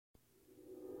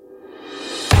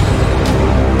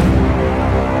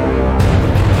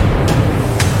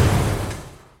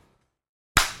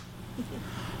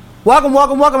Welcome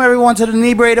everyone to the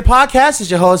Inebriated podcast. It's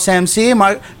your host Sam C.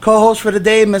 My co-host for the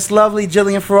day, Miss Lovely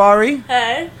Jillian Ferrari.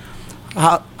 Hey.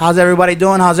 How's everybody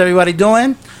doing?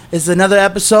 It's another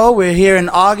episode. We're here in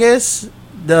August,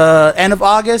 the end of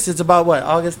August. It's about what?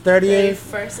 August 30th?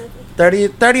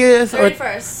 30th or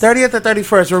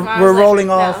 31st. We're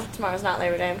rolling off. No, tomorrow's not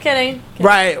Labor Day. I'm kidding.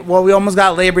 Right. Well, we almost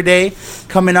got Labor Day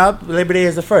coming up. Labor Day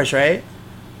is the 1st, right?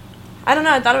 I don't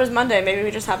know. I thought it was Monday. Maybe we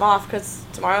just have off because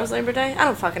tomorrow's Labor Day. I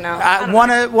don't fucking know.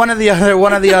 One or the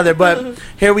other. But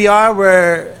here we are.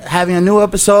 We're having a new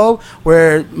episode.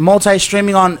 We're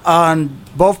multi-streaming on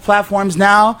both platforms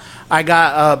now. I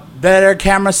got a better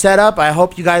camera setup. I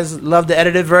hope you guys love the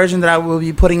edited version that I will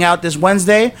be putting out this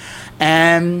Wednesday.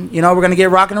 And, we're going to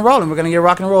get rocking and rolling.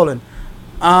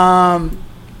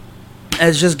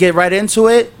 Let's just get right into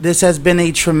it. This has been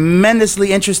a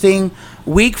tremendously interesting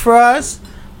week for us.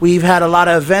 We've had a lot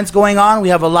of events going on. We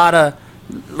have a lot of,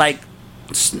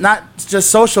 not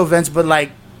just social events, but,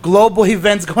 global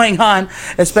events going on,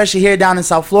 especially here down in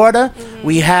South Florida. Mm-hmm.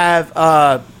 We have,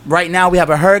 right now, we have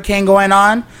a hurricane going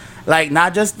on.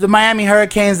 Not just the Miami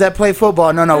Hurricanes that play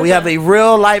football. No. We have a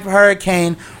real-life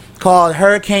hurricane called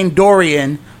Hurricane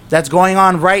Dorian that's going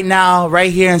on right now,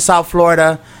 right here in South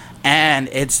Florida. And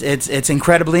it's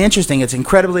incredibly interesting.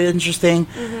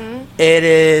 Mm-hmm. It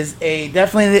is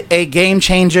definitely a game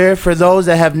changer for those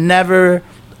that have never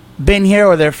been here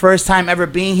or their first time ever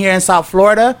being here in South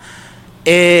Florida.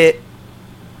 It's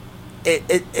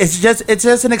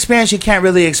just an experience you can't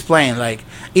really explain.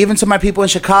 Even to my people in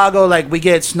Chicago, we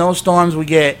get snowstorms, we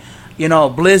get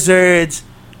blizzards.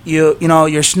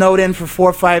 You're snowed in for 4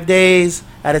 or 5 days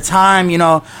at a time.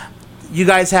 You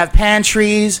guys have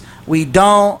pantries. We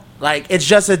don't. It's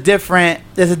just a different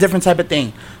type of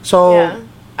thing. So yeah.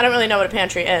 I don't really know what a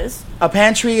pantry is. A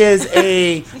pantry is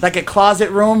a closet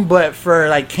room, but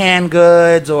for canned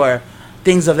goods or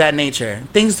things of that nature.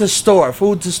 Things to store,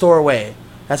 food to store away.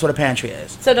 That's what a pantry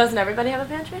is. So doesn't everybody have a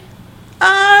pantry?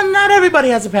 Not everybody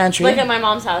has a pantry. At my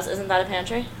mom's house, isn't that a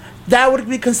pantry? That would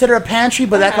be considered a pantry,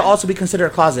 but that could also be considered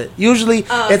a closet. Usually,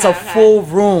 it's a full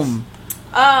room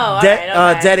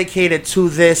dedicated to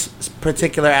this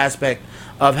particular aspect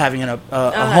of having a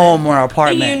home or an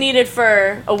apartment. You need it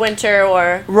for a winter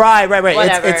or right.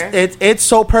 Whatever. Its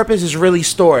sole purpose is really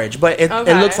storage, but it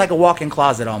looks like a walk-in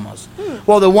closet almost.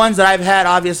 Well, the ones that I've had,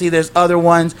 obviously, there's other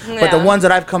ones, but the ones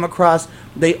that I've come across,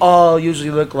 they all usually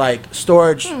look like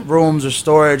storage rooms or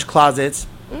storage closets.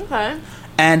 Okay.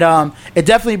 And it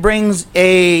definitely brings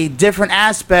a different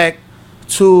aspect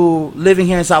to living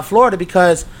here in South Florida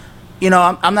because,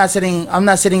 I'm not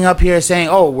sitting up here saying,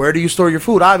 oh, where do you store your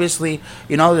food? Obviously,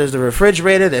 there's the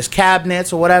refrigerator, there's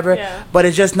cabinets or whatever, but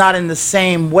it's just not in the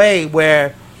same way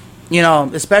where,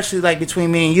 especially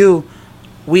between me and you,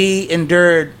 we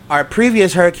endured our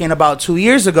previous hurricane about 2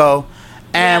 years ago,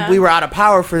 and we were out of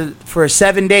power for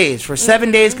 7 days,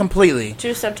 7 days completely.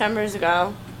 2 Septembers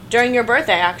ago. During your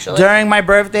birthday, actually. During my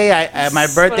birthday, my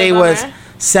birthday was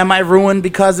semi-ruined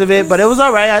because of it, but it was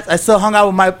all right. I still hung out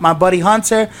with my buddy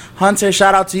Hunter. Hunter,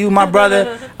 shout out to you, my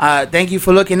brother. Thank you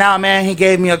for looking out, man. He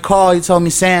gave me a call. He told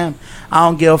me, Sam, I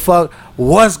don't give a fuck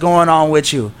what's going on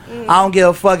with you. I don't give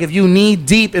a fuck if you knee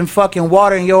deep in fucking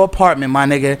water in your apartment, my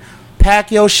nigga.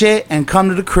 Pack your shit and come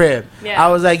to the crib. Yeah.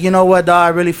 I was like, you know what,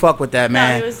 dog? I really fuck with that,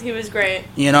 man. No, he was great.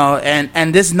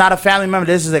 And this is not a family member.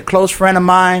 This is a close friend of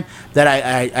mine that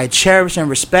I cherish and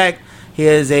respect. He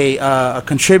is a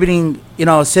contributing,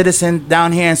 citizen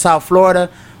down here in South Florida,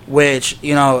 which,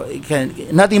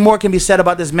 nothing more can be said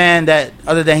about this man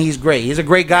other than he's great. He's a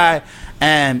great guy,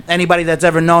 and anybody that's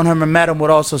ever known him or met him would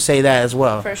also say that as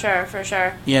well. For sure.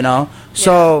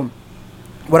 So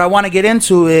what I want to get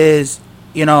into is,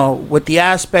 with the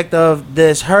aspect of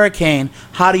this hurricane,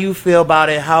 how do you feel about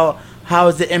it? How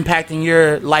is it impacting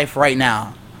your life right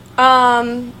now?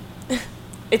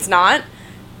 It's not.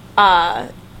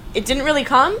 It didn't really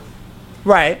come.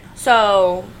 Right.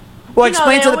 So. Well,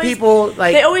 explain to the people,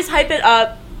 they always hype it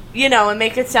up, and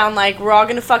make it sound like we're all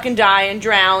gonna fucking die and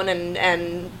drown,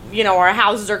 and our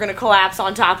houses are gonna collapse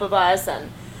on top of us, and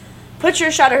put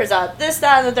your shutters up, this,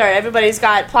 that, and the third. Everybody's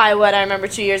got plywood. I remember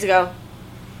 2 years ago,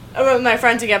 I went with my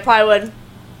friend to get plywood.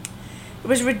 It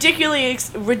was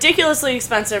ridiculously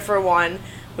expensive for one.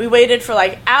 We waited for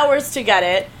hours to get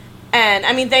it, and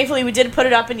thankfully we did put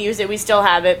it up and use it. We still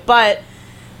have it, but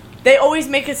they always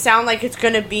make it sound like it's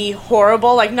going to be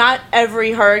horrible. Not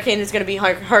every hurricane is going to be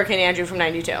Hurricane Andrew from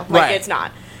 92. Right. It's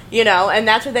not. And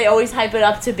that's what they always hype it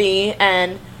up to be.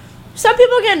 And some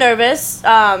people get nervous.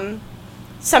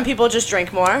 Some people just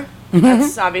drink more.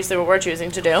 That's obviously what we're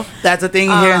choosing to do. That's a thing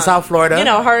here in South Florida.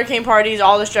 Hurricane parties,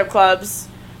 all the strip clubs,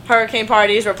 hurricane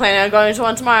parties. We're planning on going to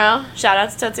one tomorrow. Shout out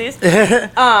to Tootsie's.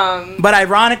 But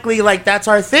ironically, like, that's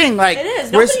our thing. Like, it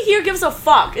is. Nobody here gives a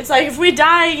fuck. It's like, if we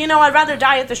die, I'd rather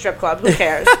die at the strip club. Who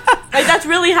cares? Like, that's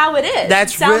really how it is. It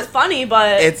sounds funny,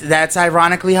 but that's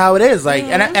ironically how it is. Like,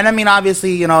 and I mean,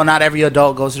 obviously, not every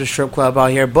adult goes to the strip club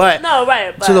out here, but no,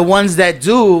 right. But to the ones that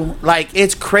do, like,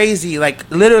 it's crazy. Like,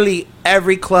 literally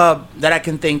every club that I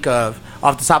can think of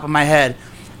off the top of my head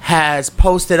has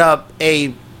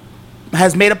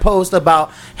made a post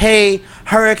about, hey,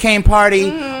 hurricane party,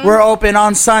 we're open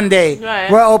on Sunday,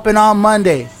 we're open on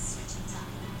Monday,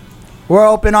 we're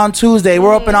open on Tuesday,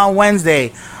 we're open on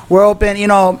Wednesday, we're open,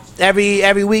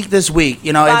 every week this week.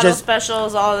 Bottle it's just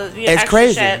specials, all the it's extra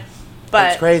crazy. Shit.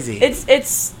 But it's crazy.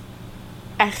 It's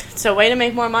a way to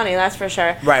make more money, that's for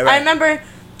sure. Right. I remember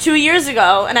 2 years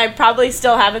ago, and I probably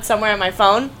still have it somewhere on my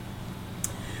phone.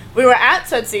 We were at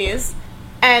Tootsie's,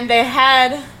 and they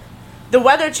had the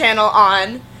Weather Channel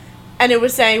on, and it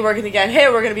was saying we're going to get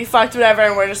hit, we're going to be fucked, whatever,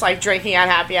 and we're just, like, drinking at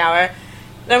happy hour.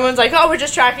 And everyone's like, oh, we're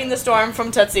just tracking the storm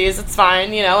from Tootsie's, it's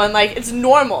fine, and, like, it's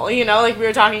normal, like, we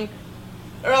were talking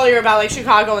earlier about, like,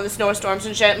 Chicago and the snowstorms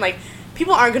and shit, and, like,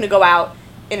 people aren't going to go out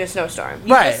in a snowstorm. You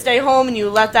just stay home and you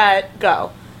let that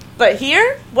go. But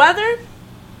here, weather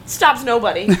stops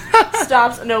nobody.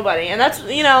 Stops nobody. And that's,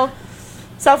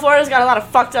 South Florida's got a lot of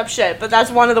fucked up shit, but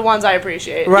that's one of the ones I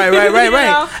appreciate. Right.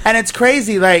 And it's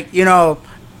crazy, like,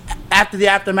 after the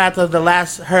aftermath of the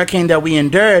last hurricane that we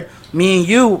endured, me and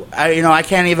you, I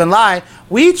can't even lie,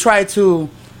 we tried to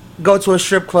go to a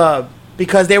strip club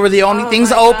because they were the only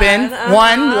things open.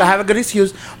 One, I have a good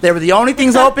excuse. They were the only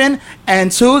things open,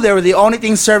 and two, they were the only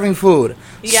things serving food.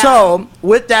 Yeah. So,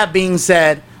 with that being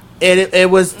said, it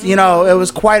was, it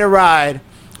was quite a ride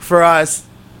for us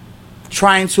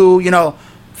trying to,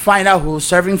 find out who's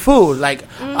serving food. Like,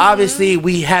 obviously,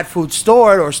 we had food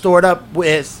stored up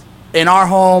in our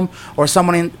home or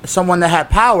someone that had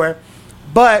power.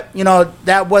 But,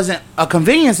 that wasn't a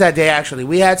convenience that day, actually.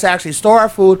 We had to actually store our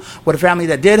food with a family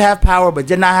that did have power but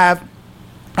did not have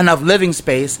enough living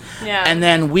space. Yeah. And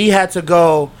then we had to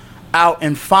go out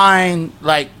and find,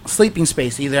 like, sleeping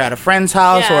space, either at a friend's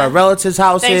house or a relative's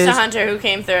house. Thanks to Hunter, who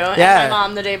came through, and my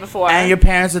mom the day before. And your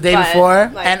parents the day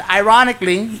before. Like, and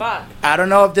ironically, I don't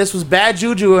know if this was bad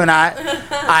juju or not.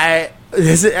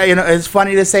 It's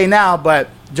funny to say now, but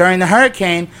during the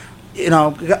hurricane,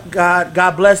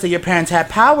 God bless that your parents had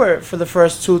power for the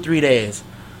first 2-3 days.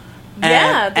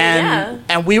 And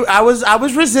I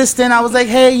was resistant. I was like,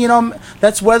 hey,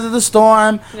 let's weather the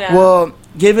storm. Yeah. We'll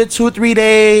give it 2-3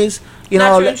 days.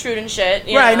 Not to intrude and shit.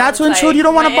 Not to intrude. You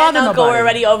don't want to bother nobody. Were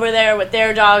already over there with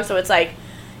their dog, so it's like,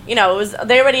 they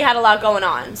already had a lot going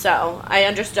on. So I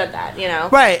understood that.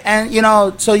 Right, and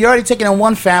so you're already taking in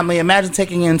one family. Imagine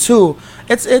taking in two.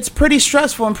 It's pretty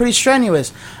stressful and pretty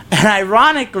strenuous. And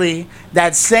ironically,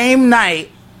 that same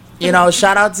night,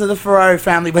 shout out to the Ferrari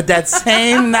family, but that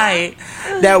same night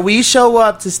that we show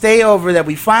up to stay over, that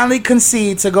we finally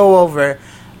concede to go over,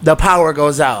 the power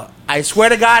goes out. I swear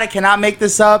to God, I cannot make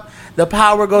this up. The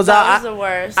power goes out. That was the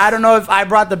worst. I don't know if I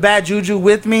brought the bad juju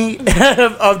with me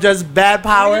of just bad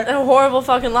power. Horrible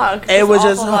fucking luck. It was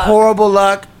just horrible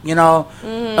luck.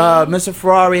 Mr.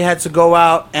 Ferrari had to go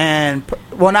out and,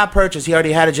 not purchase. He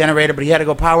already had a generator, but he had to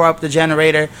go power up the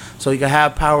generator so he could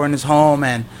have power in his home.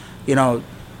 And,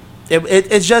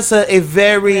 it's just a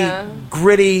very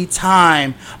gritty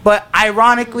time. But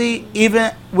ironically,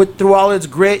 even through all its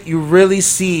grit, you really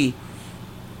see...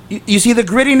 You see the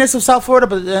grittiness of South Florida,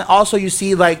 but then also you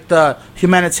see, like, the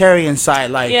humanitarian side.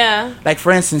 Like,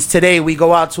 for instance, today we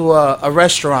go out to a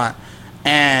restaurant,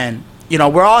 and,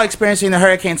 we're all experiencing the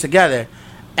hurricane together.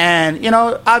 And,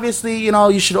 obviously,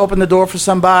 you should open the door for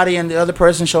somebody, and the other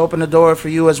person should open the door for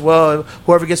you as well,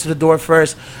 whoever gets to the door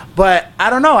first. But I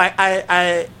don't know.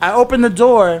 I opened the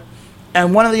door,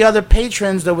 and one of the other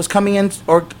patrons that was coming in,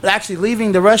 or actually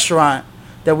leaving the restaurant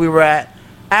that we were at,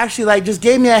 actually, like, just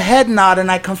gave me a head nod, and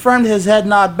I confirmed his head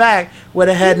nod back with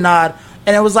a head nod.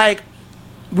 And it was like,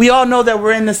 we all know that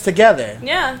we're in this together.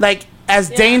 Yeah. Like, as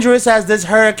dangerous as this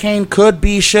hurricane could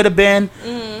be, should have been,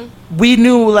 we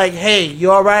knew, like, hey, you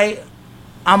all right?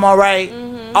 I'm all right.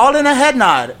 All in a head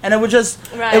nod. And it was just,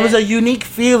 it was a unique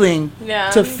feeling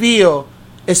to feel.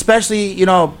 Especially,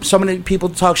 so many people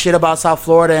talk shit about South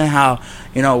Florida and how,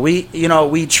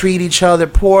 we treat each other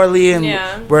poorly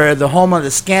and we're the home of the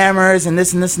scammers and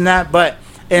this and this and that. But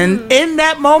in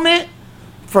that moment,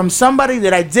 from somebody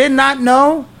that I did not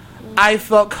know, I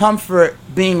felt comfort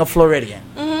being a Floridian.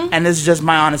 And this is just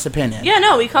my honest opinion. Yeah,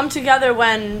 no, we come together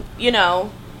when,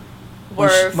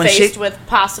 we're faced with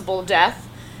possible death.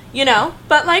 You know,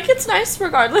 but like it's nice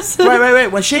regardless. Right.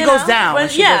 When shit goes down,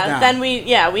 then we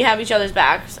have each other's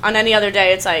backs. On any other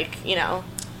day, it's like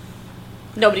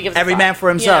nobody gives every a fuck, man for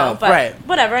himself, but right?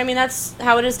 Whatever. I mean, that's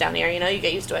how it is down here. You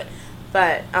get used to it.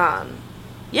 But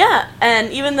yeah,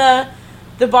 and even the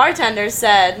bartender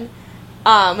said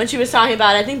when she was talking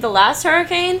about, I think the last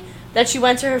hurricane, that she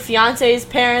went to her fiance's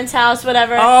parents' house,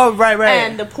 whatever. Oh, right.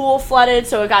 And the pool flooded,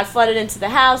 so it got flooded into the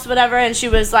house, whatever. And she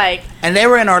was like, and they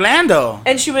were in Orlando.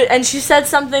 And she said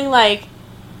something like,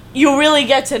 "You really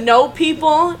get to know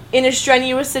people in a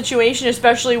strenuous situation,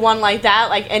 especially one like that.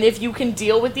 Like, and if you can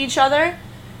deal with each other,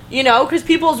 because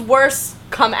people's worst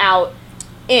come out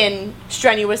in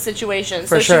strenuous situations."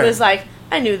 For sure. She was like,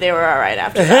 I knew they were all right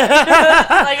after that.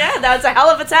 Like, yeah, that was a hell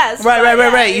of a test.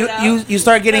 Right. You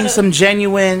start getting some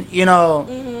genuine,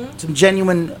 some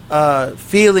genuine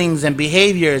feelings and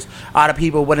behaviors out of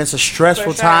people when it's a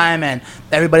stressful time and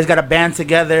everybody's got to band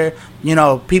together.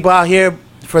 People out here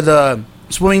for the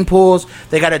swimming pools,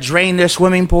 they got to drain their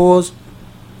swimming pools,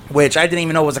 which I didn't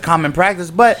even know was a common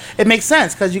practice, but it makes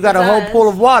sense because you got a whole pool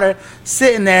of water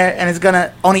sitting there and it's going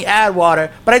to only add water.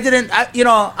 But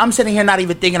I'm sitting here not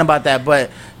even thinking about that,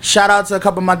 but shout out to a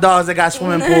couple of my dogs that got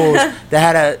swimming pools that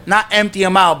had to not empty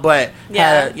them out, but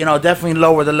had to, definitely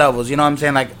lower the levels. You know what I'm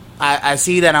saying? Like, I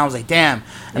see that and I was like, damn,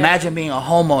 imagine being a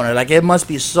homeowner. Like, it must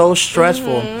be so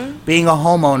stressful being a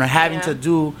homeowner, having to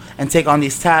do and take on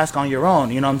these tasks on your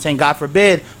own. You know what I'm saying? God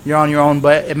forbid you're on your own,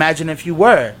 but imagine if you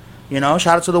were. Shout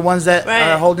out to the ones that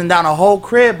are holding down a whole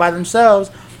crib by themselves,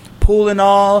 pool and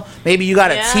all. Maybe you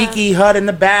got a tiki hut in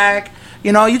the back.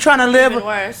 You're trying to live even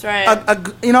worse, right?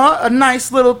 a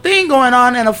nice little thing going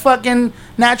on, and a fucking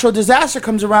natural disaster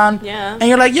comes around. Yeah. And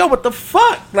you're like, yo, what the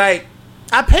fuck? Like,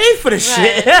 I paid for this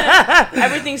shit.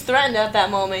 Everything's threatened at that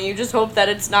moment. You just hope that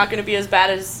it's not going to be as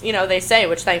bad as, they say,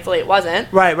 which thankfully it wasn't.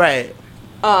 Right.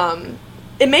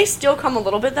 It may still come a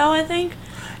little bit, though, I think.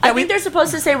 I think they're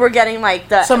supposed to say we're getting, like,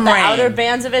 the outer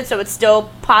bands of it, so it still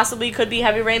possibly could be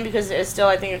heavy rain because it's still,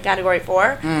 I think, a Category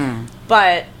 4.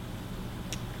 But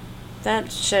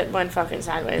that shit went fucking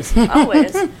sideways.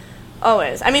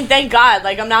 Always. I mean, thank God.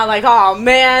 Like, I'm not like, oh,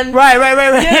 man. Right.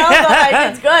 But,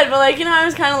 like, it's good. But, like, I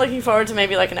was kind of looking forward to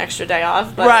maybe, like, an extra day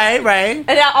off. But, right.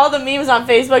 And all the memes on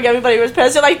Facebook, everybody was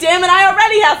pissed. They're like, damn it, I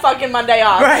already have fucking Monday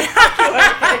off. Right.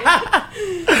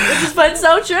 But it's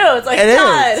so true. It's like,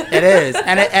 God. It is.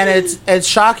 And it's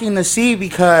shocking to see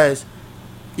because,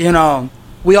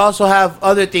 we also have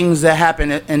other things that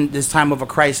happen in this time of a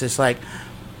crisis. Like,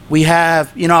 we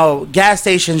have, gas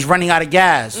stations running out of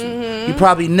gas. You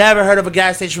probably never heard of a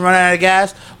gas station running out of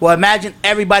gas. Well, imagine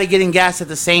everybody getting gas at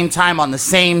the same time on the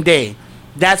same day.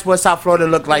 That's what South Florida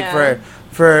looked like for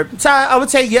I would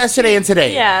say yesterday and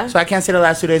today. Yeah. So I can't say the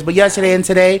last 2 days, but yesterday and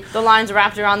today. The lines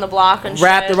wrapped around the block and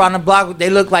around the block. They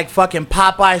look like fucking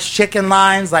Popeye's chicken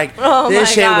lines. Like,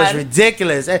 this shit was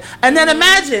ridiculous. And then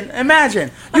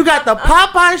imagine. You got the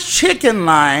Popeye's chicken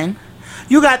line.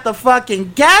 You got the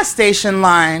fucking gas station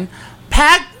line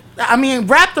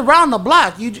wrapped around the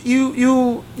block.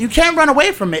 You can't run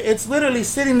away from it. It's literally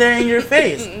sitting there in your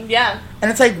face. Yeah.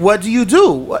 And it's like, what do? You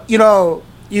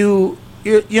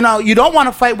don't want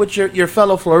to fight with your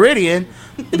fellow Floridian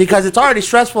because it's already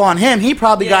stressful on him. He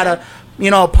probably got to,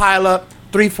 pile up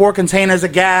 3-4 containers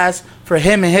of gas for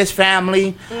him and his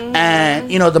family. And,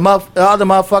 the other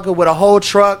motherfucker with a whole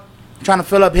truck trying to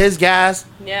fill up his gas.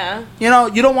 Yeah. You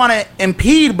don't want to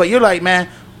impede, but you're like, man,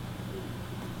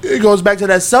 it goes back to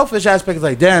that selfish aspect. It's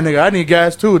like, damn, nigga, I need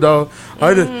gas too, though.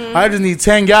 I just need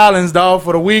 10 gallons, dog,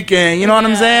 for the weekend. You know what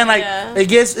I'm saying? Like,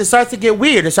 it starts to get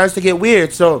weird.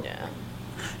 So,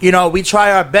 we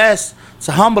try our best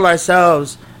to humble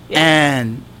ourselves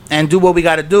and do what we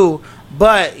got to do.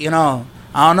 But, I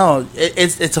don't know.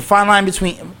 It's a fine line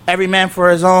between every man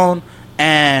for his own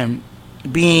and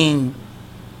being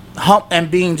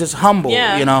just humble,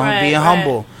 being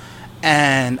humble.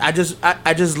 And I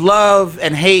just love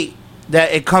and hate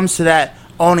that it comes to that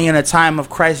only in a time of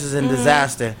crisis and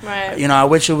disaster. Right. I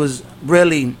wish it was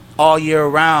really all year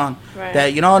round. Right.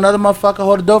 That another motherfucker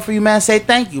hold the door for you, man. Say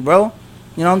thank you, bro.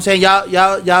 You know what I'm saying?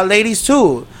 Y'all ladies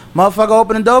too. Motherfucker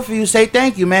open the door for you, say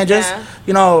thank you, man. Just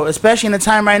especially in the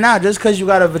time right now, just because you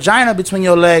got a vagina between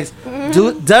your legs,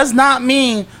 does not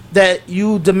mean that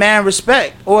you demand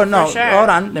respect. Or no, hold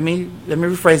on, let me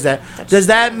rephrase that. Does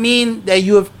that mean that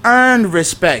you have earned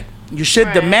respect? You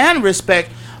should demand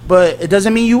respect, but it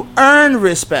doesn't mean you earn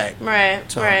respect. Right.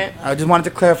 So I just wanted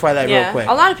to clarify that real quick.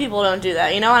 A lot of people don't do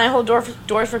that, and I hold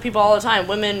doors for people all the time,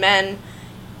 women, men,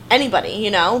 anybody,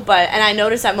 and I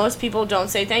notice that most people don't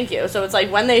say thank you. So it's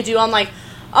like when they do, I'm like,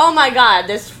 oh my God,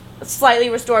 this slightly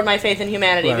restored my faith in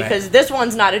humanity because this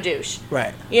one's not a douche.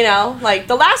 Right. You know, like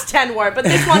the last 10 were, but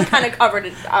this one kind of covered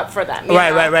it up for them. You know?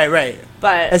 Right.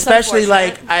 But especially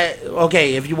like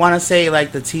if you want to say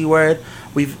like the T word,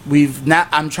 we've not.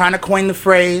 I'm trying to coin the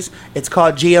phrase. It's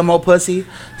called GMO pussy.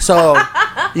 So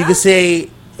you can say,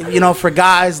 you know, for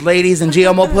guys, ladies, and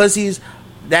GMO pussies.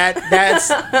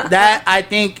 That I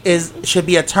think should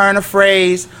be a turn of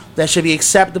phrase that should be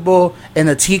acceptable in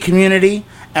the T community,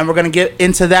 and we're gonna get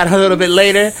into that a little bit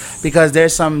later because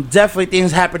there's some definitely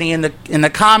things happening in the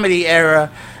comedy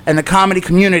era and the comedy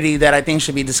community that I think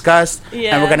should be discussed,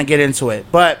 and we're gonna get into it.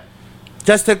 But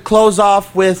just to close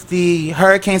off with the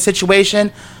hurricane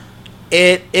situation,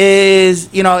 it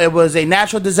is, you know, it was a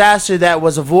natural disaster that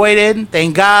was avoided,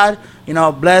 thank God. You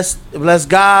know, bless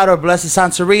God or bless the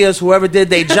Santerias, whoever did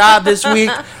their job this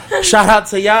week. Shout out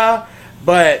to y'all.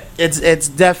 But it's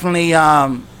definitely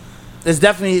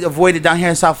avoided down here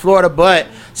in South Florida. But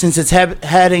since it's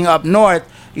heading up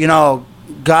north, you know,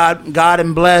 God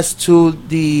and bless to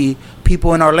the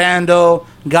people in Orlando.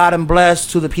 God and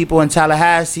bless to the people in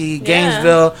Tallahassee,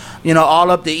 Gainesville. You know,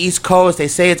 all up the East Coast. They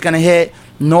say it's gonna hit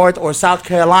North or South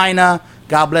Carolina.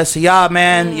 God bless y'all,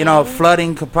 man. Mm-hmm. You know,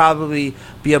 flooding could probably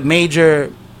be a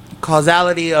major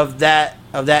causality of that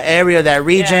area, that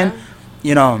region.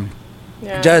 You know,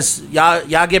 just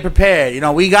y'all get prepared. You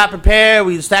know, we got prepared.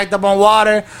 We stacked up on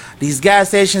water. These gas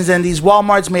stations and these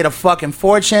Walmarts made a fucking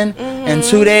fortune in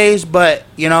 2 days. But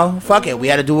you know, fuck it. We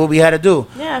had to do what we had to do.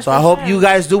 Yeah, so I hope you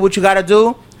guys do what you got to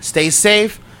do. Stay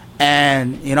safe,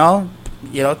 and you know,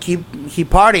 keep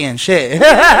partying, shit.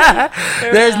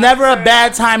 There's never a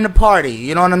bad time to party.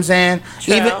 You know what I'm saying?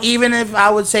 True. Even if I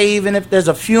would say, even if there's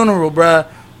a funeral, bruh.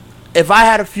 If I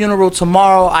had a funeral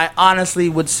tomorrow, I honestly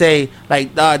would say,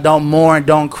 like, don't mourn,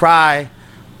 don't cry.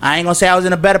 I ain't gonna say I was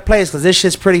in a better place because this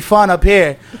shit's pretty fun up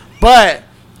here. But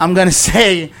I'm gonna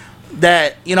say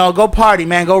that, you know, go party,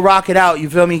 man. Go rock it out. You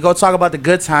feel me? Go talk about the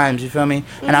good times. You feel me?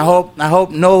 Mm-hmm. And I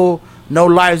hope no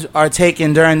lives are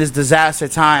taken during this disaster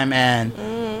time, and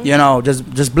you know,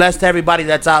 just bless to everybody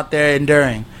that's out there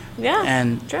enduring. Yeah,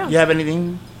 and true. You have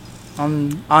anything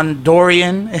on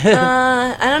Dorian?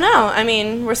 I don't know. I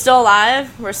mean, we're still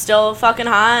alive. We're still fucking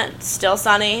hot. Still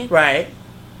sunny. Right.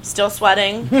 Still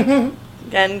sweating.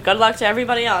 And good luck to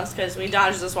everybody else because we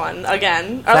dodged this one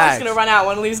again. Our life's gonna run out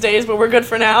one of these days, but we're good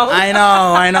for now. I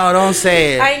know. Don't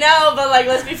say it. I know, but like,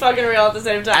 let's be fucking real at the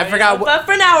same time. I forgot. But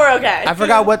for now, we're okay. I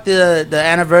forgot what the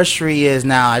anniversary is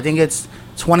now. I think it's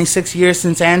 26 years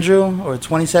since Andrew, or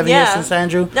 27 years since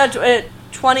Andrew. No,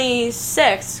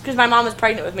 26, because my mom was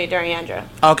pregnant with me during Andrew.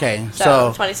 Okay,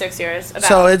 so 26 years.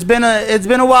 So it's been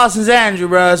a while since Andrew,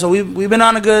 bro. So we've been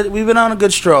on a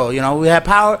good stroll. You know, we had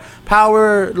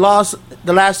power loss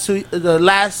the last 2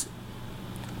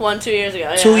 years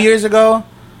ago. 2 years ago,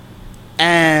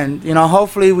 and you know,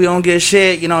 hopefully we don't get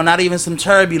shit. You know, not even some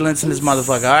turbulence in this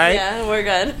motherfucker. All right. Yeah, we're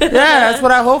good. Yeah, that's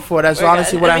what I hope for. That's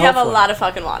honestly what I hope for. We have a lot of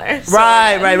fucking water. So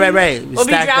right. We'll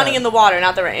be drowning in the water,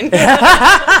 not the rain.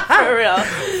 For real.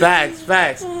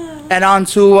 Facts. And on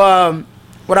to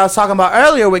what I was talking about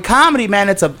earlier with comedy, man.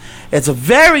 It's a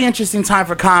very interesting time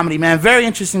for comedy, man. Very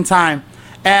interesting time.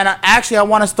 And actually, I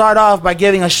want to start off by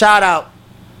giving a shout out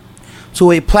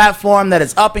to a platform that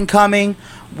is up and coming.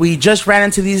 We just ran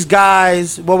into these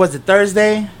guys, what was it,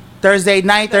 Thursday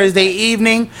night, Thursday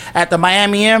evening at the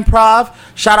Miami Improv.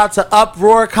 Shout out to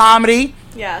Uproar Comedy.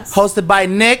 Yes. Hosted by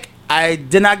Nick. I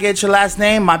did not get your last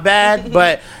name, my bad,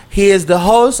 but he is the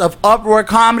host of Uproar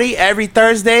Comedy every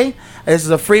Thursday. This is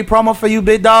a free promo for you,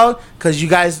 big dog, because you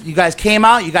guys came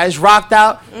out, you guys rocked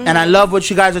out, and I love what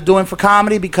you guys are doing for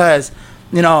comedy because,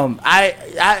 you know,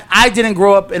 I didn't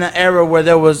grow up in an era where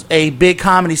there was a big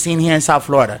comedy scene here in South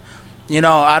Florida. You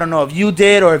know, I don't know if you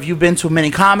did or if you've been to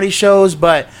many comedy shows,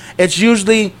 but it's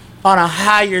usually on a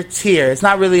higher tier. It's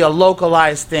not really a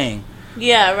localized thing.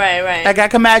 Yeah, right. Like I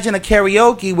can imagine a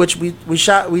karaoke, which we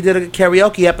did a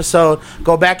karaoke episode.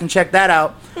 Go back and check that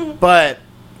out. But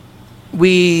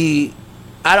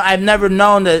I've never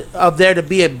known of there to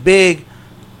be a big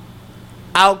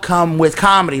outcome with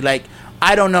comedy. Like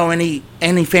I don't know any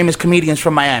famous comedians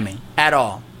from Miami at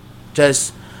all.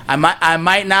 Just I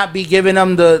might not be giving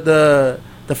them the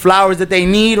flowers that they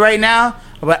need right now,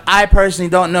 but I personally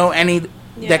don't know any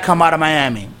that come out of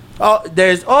Miami.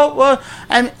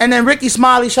 And then Ricky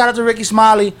Smiley, shout out to Ricky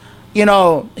Smiley. You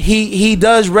know, he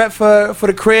does rep for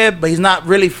the crib, but he's not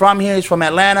really from here. He's from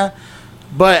Atlanta.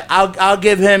 But I'll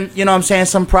give him, you know what I'm saying,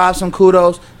 some props, some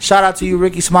kudos. Shout out to you,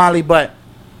 Ricky Smiley. But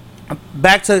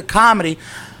back to comedy.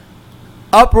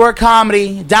 Uproar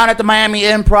Comedy down at the Miami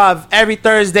Improv every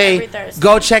Thursday.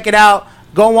 Go check it out.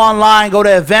 go online, go to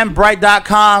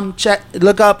eventbrite.com,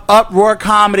 look up Uproar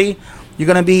Comedy. You're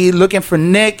gonna be looking for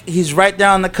Nick. He's right there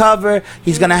on the cover.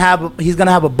 He's gonna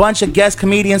have a bunch of guest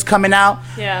comedians coming out.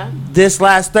 Yeah. This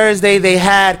last Thursday they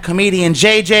had comedian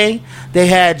JJ. They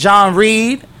had John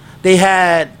Reed. They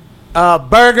had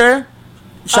Burger.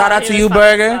 Shout out to you,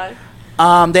 Burger.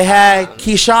 They had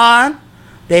Keyshawn.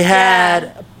 They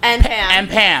had and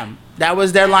Pam. That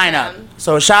was their lineup. Pam.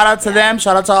 So shout out to them.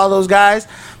 Shout out to all those guys.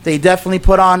 They definitely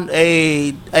put on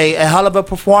a hell of a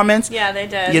performance. Yeah, they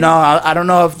did. You know, I don't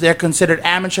know if they're considered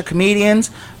amateur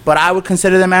comedians, but I would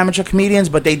consider them amateur comedians.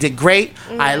 But they did great.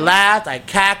 I laughed. I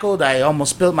cackled. I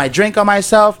almost spilled my drink on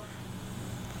myself.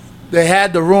 They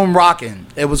had the room rocking.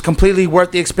 It was completely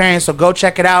worth the experience. So go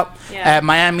check it out at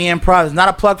Miami Improv. It's not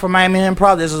a plug for Miami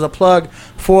Improv. This is a plug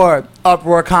for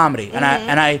Uproar Comedy. And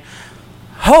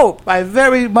I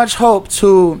very much hope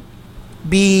to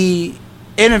be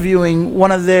interviewing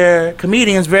one of their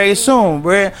comedians very soon.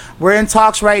 We're in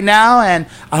talks right now, and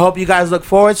I hope you guys look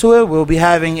forward to it. We'll be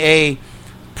having a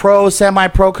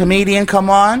semi-pro comedian come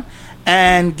on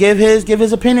and give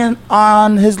his opinion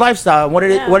on his lifestyle, what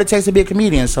it takes to be a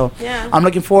comedian. So I'm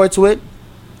looking forward to it.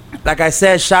 Like I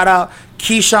said, shout out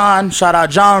Keyshawn, shout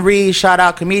out John Reed, shout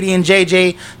out comedian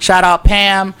JJ, shout out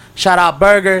Pam, shout out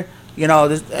Burger. You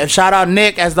know, shout out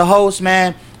Nick as the host,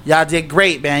 man. Y'all did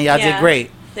great, man. Y'all did great.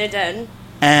 They did.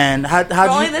 And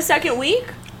how only the second week?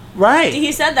 Right.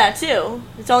 He said that too.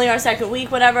 It's only our second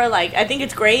week, whatever. Like, I think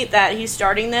it's great that he's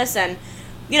starting this, and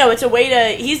you know, it's a way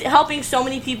to, he's helping so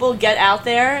many people get out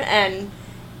there and,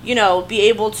 you know, be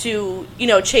able to, you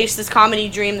know, chase this comedy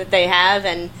dream that they have,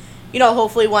 and, you know,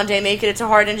 hopefully one day make it. It's a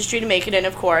hard industry to make it in,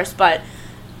 of course, but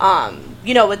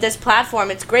you know, with this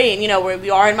platform, it's great. And, you know, we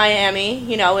are in Miami.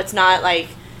 You know, it's not like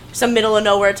some middle of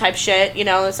nowhere type shit. You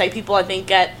know, it's like people, I think,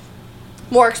 get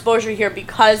more exposure here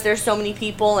because there's so many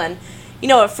people. And, you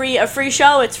know, a free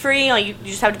show, it's free. Like, you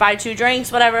just have to buy 2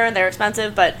 drinks, whatever. They're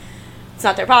expensive, but it's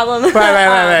not their problem. Right.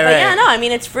 But yeah, no, I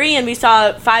mean, it's free, and we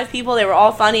saw 5 people. They were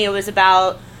all funny. It was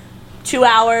about 2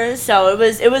 hours, so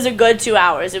it was a good 2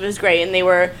 hours. It was great, and they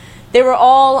were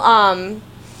all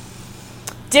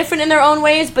different in their own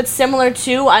ways, but similar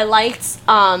too. I liked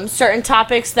certain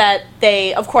topics that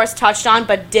they, of course, touched on,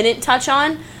 but didn't touch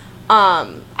on.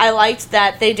 I liked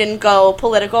that they didn't go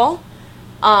political.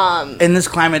 In this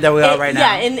climate that we are right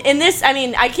now. Yeah, in this, I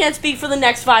mean, I can't speak for the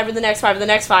next 5 or the next 5 or the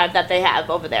next 5 that they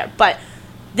have over there, but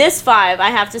this 5, I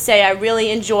have to say, I really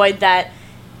enjoyed that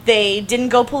they didn't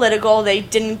go political, they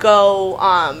didn't go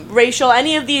racial,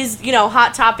 any of these, you know,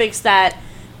 hot topics that,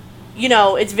 you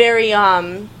know, it's very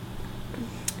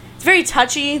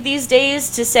touchy these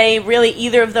days to say really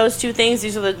either of those 2 things.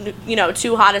 These are the, you know,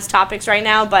 2 hottest topics right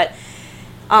now, but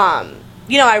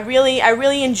you know, I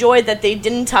really enjoyed that they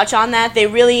didn't touch on that. They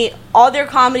really, all their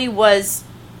comedy was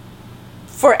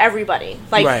for everybody.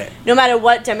 Like, no matter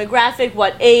what demographic,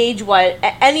 what age, what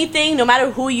anything, no matter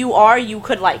who you are, you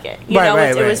could like it. You know,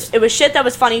 it was shit that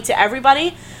was funny to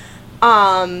everybody.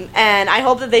 And I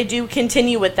hope that they do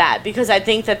continue with that, because I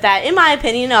think that in my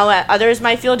opinion, you know, others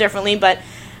might feel differently, but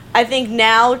I think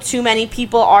now too many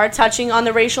people are touching on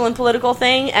the racial and political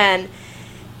thing, and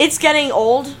it's getting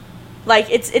old.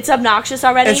 Like, it's obnoxious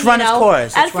already. It's run its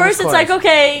course. At first, it's like,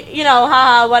 okay, you know,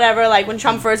 haha, whatever. Like, when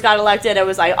Trump first got elected, it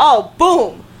was like, oh,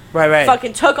 boom. Right.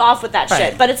 Fucking took off with that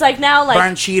shit. But it's like now, like...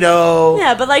 Burn Cheeto.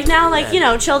 Yeah, but like now, like, you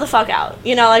know, chill the fuck out.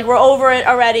 You know, like, we're over it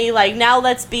already. Like, now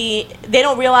let's be... They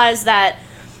don't realize that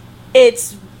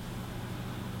it's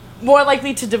more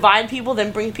likely to divide people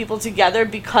than bring people together,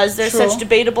 because there's such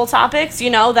debatable topics,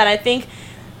 you know, that I think,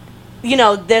 you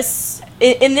know,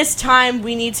 in this time,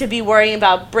 we need to be worrying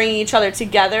about bringing each other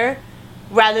together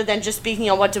rather than just speaking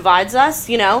on what divides us,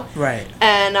 you know? Right.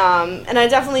 And I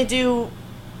definitely do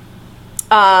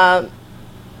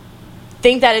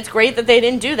think that it's great that they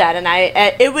didn't do that. And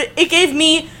it gave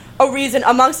me a reason,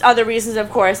 amongst other reasons,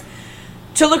 of course,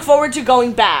 to look forward to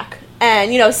going back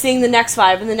and, you know, seeing the next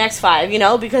 5 and the next 5, you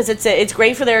know, because it's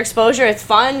great for their exposure. It's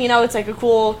fun, you know, it's like a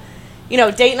cool, you know,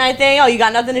 date night thing. Oh, you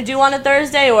got nothing to do on a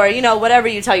Thursday, or, you know, whatever,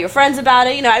 you tell your friends about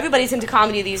it. You know, everybody's into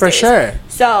comedy these days. For sure.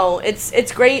 So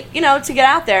it's great, you know, to get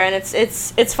out there, and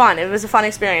it's fun. It was a fun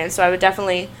experience, so I would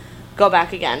definitely go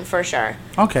back again, for sure.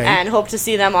 Okay. And hope to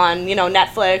see them on, you know,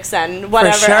 Netflix and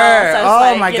whatever for sure. else.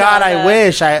 Oh, like, my God, I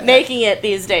wish. Making it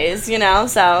these days, you know,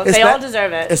 so they all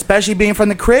deserve it. Especially being from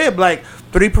the crib. Like,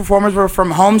 3 performers were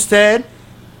from Homestead.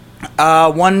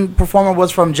 1 performer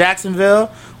was from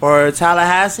Jacksonville or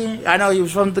Tallahassee. I know he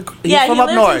was from from he up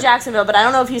lives north. in Jacksonville, but I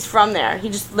don't know if he's from there. He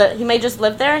may just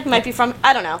live there. He might be from,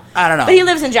 I don't know. But he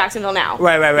lives in Jacksonville now.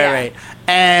 Right.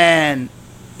 And,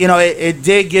 you know, it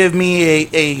did give me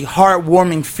a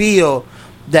heartwarming feel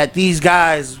that these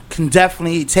guys can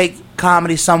definitely take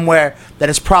comedy somewhere that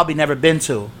it's probably never been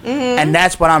to, and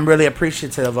that's what I'm really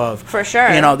appreciative of. For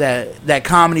sure, you know, that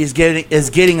comedy is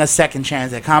getting a second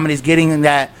chance. That comedy is getting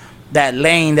that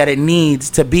lane that it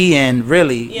needs to be in.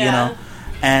 Really, you know,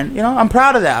 and you know, I'm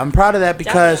proud of that. I'm proud of that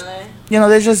because Definitely. you know,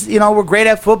 there's just, you know, we're great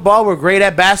at football, we're great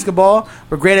at basketball,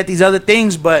 we're great at these other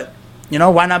things, but you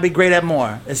know, why not be great at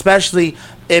more? Especially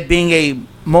it being a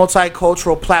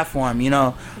multicultural platform. You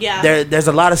know, there's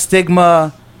a lot of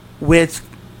stigma with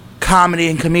comedy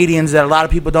and comedians that a lot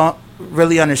of people don't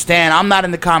really understand. I'm not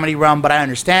in the comedy realm, but I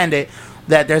understand it,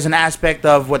 that there's an aspect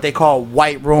of what they call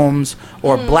white rooms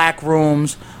or black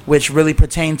rooms, which really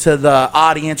pertain to the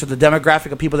audience or the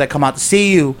demographic of people that come out to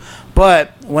see you.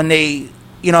 But when they,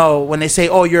 you know, when they say,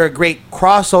 oh, you're a great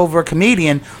crossover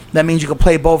comedian, that means you can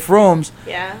play both rooms.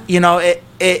 Yeah. You know,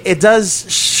 it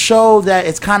does show that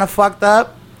it's kind of fucked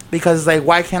up, because it's like,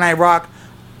 why can't I rock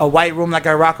a white room like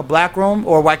I rock a black room?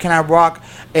 Or why can't I rock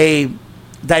a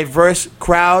diverse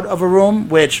crowd of a room,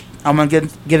 which I'm going to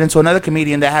get into another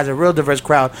comedian that has a real diverse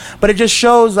crowd. But it just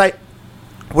shows like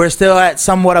we're still at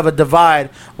somewhat of a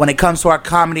divide when it comes to our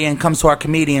comedy and comes to our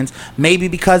comedians. Maybe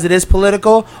because it is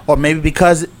political, or maybe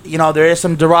because, you know, there is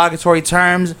some derogatory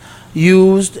terms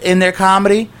used in their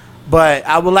comedy. But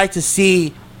I would like to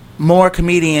see more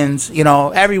comedians, you know,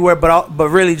 everywhere, but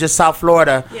really just South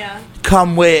Florida,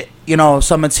 come with, you know,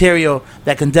 some material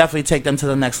that can definitely take them to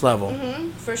the next level.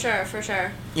 For sure, for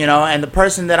sure. You know, and the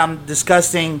person that I'm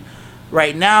discussing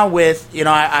right now with, you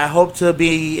know, I hope to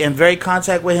be in very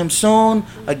contact with him soon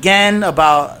again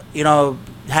about, you know,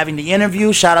 having the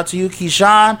interview. Shout out to you,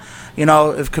 Keyshawn. You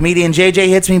know, if comedian JJ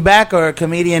hits me back or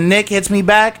comedian Nick hits me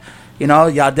back, you know,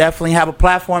 y'all definitely have a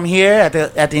platform here at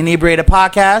the Inebriated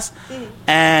podcast,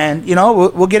 and you know,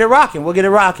 we'll get it rocking. We'll get it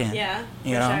rocking. Yeah,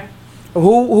 you for know, sure.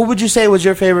 Who would you say was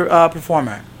your favorite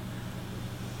performer?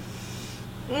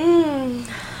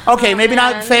 Okay, maybe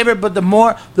not favorite, but the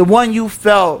one you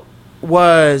felt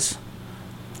was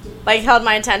like held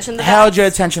my attention the best. Held your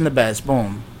attention the best.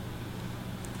 Boom.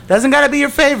 Doesn't gotta be your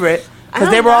favorite,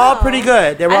 because they were all pretty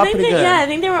good. They were all pretty good. Yeah, I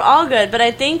think they were all good, but I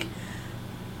think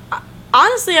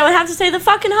honestly I would have to say the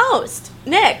fucking host,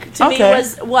 Nick, to me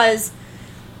was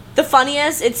the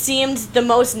funniest. It seemed the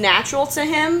most natural to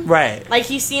him. Right. Like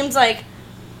he seemed like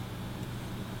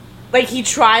he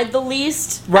tried the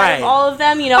least out of all of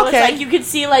them, you know. It's like you could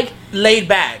see like laid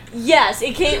back. Yes,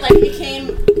 it came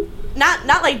not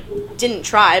like didn't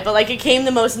try, but like it came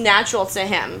the most natural to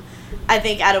him, I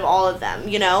think, out of all of them,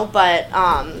 you know. But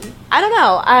I don't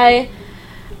know.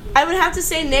 I would have to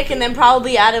say Nick, and then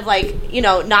probably out of like, you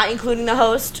know, not including the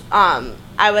host,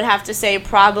 I would have to say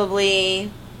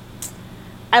probably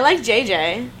I like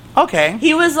JJ. Okay.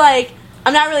 He was like,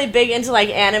 I'm not really big into like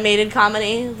animated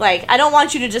comedy. Like, I don't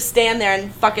want you to just stand there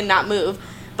and fucking not move.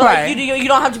 But like, you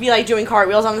don't have to be like doing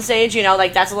cartwheels on the stage, you know,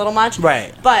 like that's a little much.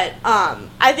 Right. But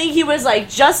I think he was like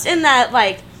just in that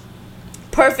like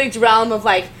perfect realm of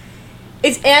like,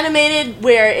 it's animated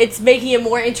where it's making it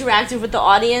more interactive with the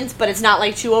audience, but it's not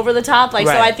like too over the top. Like,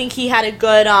 so I think he had a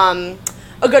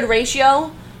good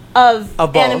ratio of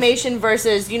animation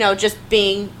versus, you know, just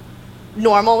being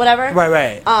normal, whatever.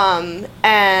 Right.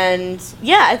 And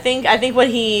yeah, I think what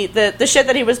the shit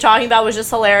that he was talking about was just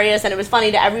hilarious, and it was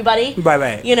funny to everybody.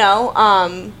 Right. You know,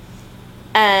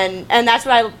 and that's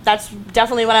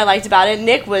definitely what I liked about it.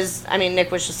 Nick was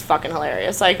just fucking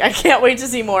hilarious. Like, I can't wait to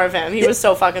see more of him. He was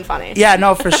so fucking funny. Yeah,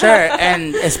 no, for sure.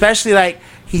 And especially like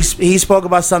he spoke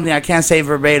about something I can't say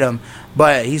verbatim,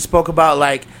 but he spoke about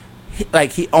like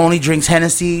he only drinks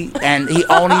Hennessy, and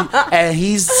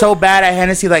he's so bad at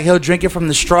Hennessy, like he'll drink it from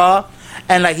the straw,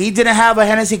 and like he didn't have a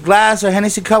Hennessy glass or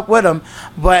Hennessy cup with him,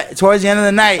 but towards the end of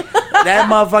the night, that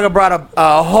motherfucker brought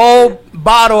a whole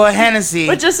bottle of Hennessy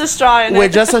with just a straw in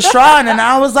it. And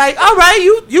I was like, all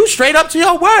right, you straight up to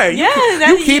your word. Yeah,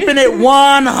 you keeping it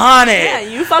 100. Yeah,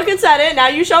 you fucking said it. Now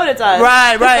you showed it to us.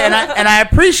 Right. And I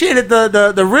appreciated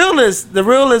the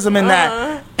realism in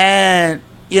that. And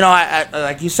you know, I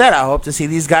like you said, I hope to see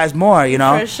these guys more. You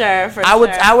know, for sure. I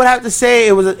would have to say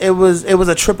it was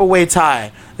a triple way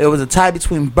tie. It was a tie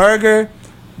between Burger,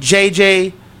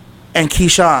 JJ, and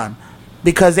Keyshawn,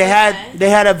 because they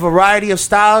had a variety of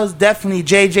styles. Definitely,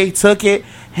 JJ took it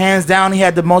hands down. He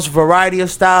had the most variety of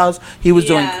styles. He was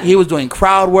doing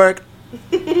crowd work.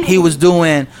 He was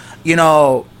doing, you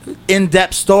know,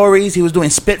 in-depth stories. He was doing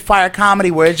spitfire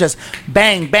comedy where it's just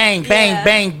bang, bang, bang,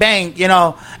 bang, bang, you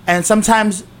know. And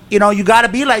sometimes, you know, you got to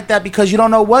be like that because you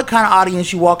don't know what kind of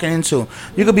audience you're walking into.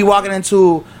 You could be walking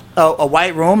into a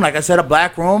white room, like I said, a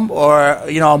black room, or,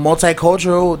 you know, a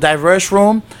multicultural, diverse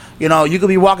room. You know, you could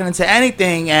be walking into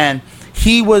anything, and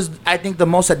he was, I think, the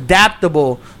most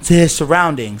adaptable to his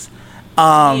surroundings.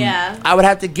 I would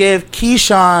have to give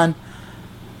Keyshawn.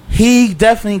 He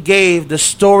definitely gave the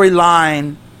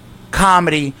storyline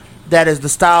comedy that is the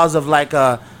styles of like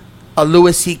a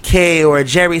Louis C.K. or a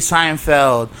Jerry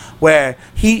Seinfeld, where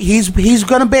he's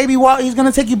gonna he's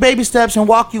gonna take you baby steps and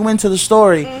walk you into the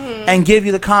story and give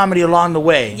you the comedy along the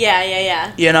way.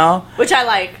 Yeah. You know, which I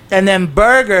like. And then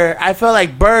Burger, I felt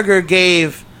like Burger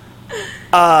gave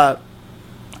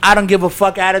I don't give a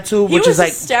fuck attitude, which is like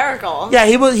hysterical. Yeah,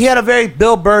 he had a very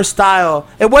Bill Burr style.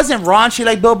 It wasn't raunchy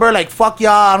like Bill Burr, like fuck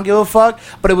y'all, I don't give a fuck,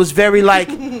 but it was very like,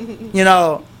 you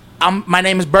know, my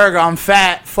name is Burger, I'm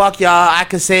fat, fuck y'all, I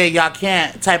can say it, y'all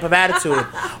can't type of attitude,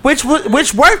 which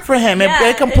worked for him.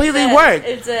 It completely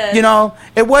worked. You know,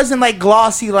 it wasn't like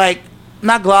glossy, like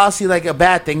not glossy like a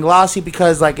bad thing, glossy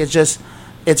because like it's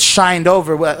shined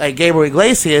over like Gabriel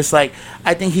Iglesias. Like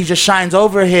I think he just shines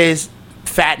over his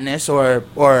fatness or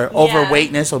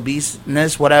overweightness,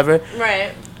 obeseness, whatever.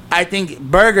 Right. I think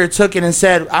Burger took it and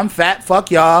said, "I'm fat,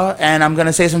 fuck y'all, and I'm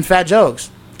gonna say some fat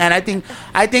jokes." And I think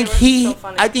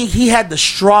he had the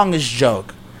strongest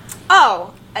joke.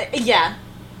 Oh, yeah.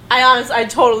 I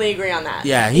totally agree on that.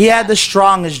 Yeah, he had the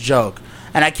strongest joke,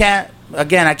 and I can't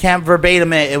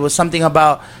verbatim it. It was something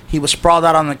about he was sprawled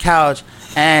out on the couch,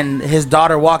 and his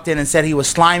daughter walked in and said he was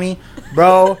slimy,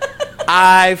 bro.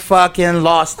 I fucking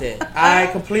lost it. I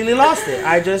completely lost it.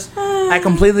 I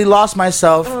completely lost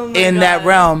myself in that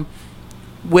realm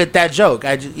with that joke.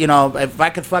 If I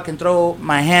could fucking throw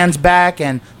my hands back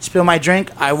and spill my drink,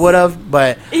 I would have.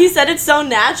 But he said it so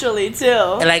naturally too.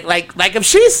 Like if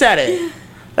she said it,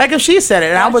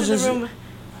 and I was just,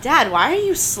 Dad, why are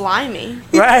you slimy?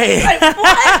 Right. Like,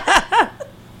 what?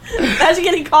 Imagine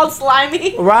getting called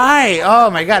slimy. Right. Oh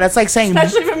my god, that's like saying,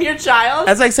 especially from your child.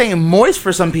 That's like saying moist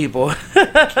for some people.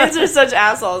 Kids are such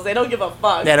assholes. They don't give a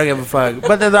fuck. They don't give a fuck.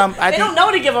 But they don't know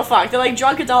to give a fuck. They're like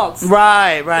drunk adults.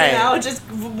 Right. You know, just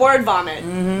word vomit.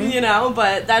 Mm-hmm. You know,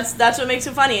 but that's what makes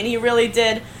it funny, and he really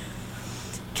did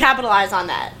capitalize on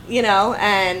that. You know,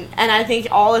 and I think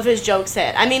all of his jokes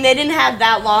hit. I mean, they didn't have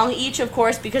that long each, of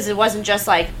course, because it wasn't just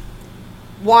like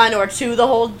one or two the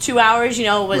whole 2 hours. You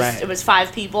know, it was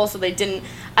 5 people, so they didn't.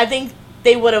 I think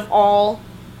they would have all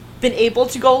been able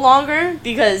to go longer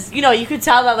because, you know, you could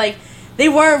tell that like they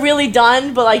weren't really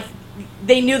done, but like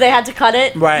they knew they had to cut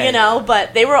it. Right. You know,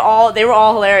 but they were all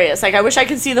hilarious. Like I wish I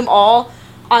could see them all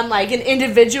on like an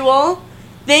individual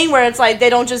thing where it's like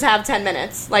they don't just have 10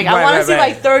 minutes. Like I want to see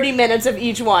like 30 minutes of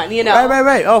each one. You know.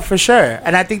 Right. Oh, for sure.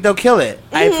 And I think they'll kill it.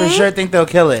 Mm-hmm. I for sure think they'll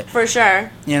kill it. For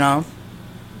sure. You know.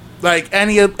 Like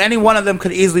any one of them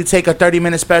could easily take a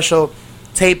 30-minute special,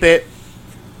 tape it.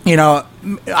 You know,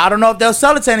 I don't know if they'll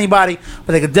sell it to anybody,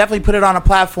 but they could definitely put it on a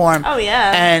platform. Oh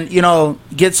yeah. And you know,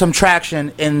 get some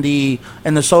traction in the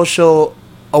social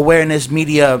awareness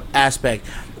media aspect.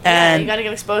 And you got to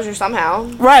get exposure somehow.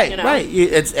 Right. You know? Right.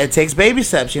 It takes baby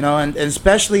steps, you know, and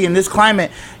especially in this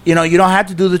climate, you know, you don't have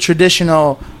to do the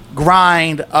traditional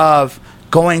grind of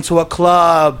going to a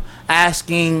club,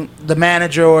 asking the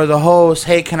manager or the host,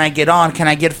 hey, can I get on? Can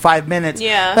I get 5 minutes?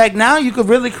 Yeah. Like now you could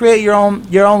really create your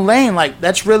own lane. Like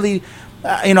that's really,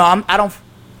 you know, I don't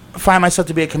find myself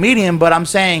to be a comedian, but I'm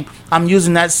saying I'm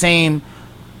using that same,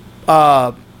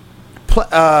 how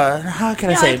can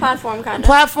I say? Like platform kind of.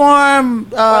 Platform.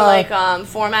 Or like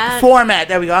format. Format.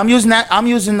 There we go. I'm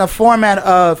using the format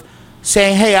of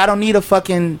saying, hey, I don't need a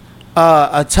fucking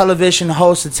a television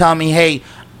host to tell me, hey,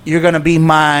 you're gonna be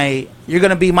my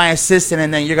assistant,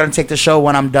 and then you're gonna take the show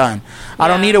when I'm done. I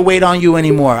don't need to wait on you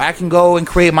anymore. I can go and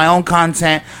create my own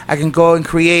content. I can go and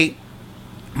create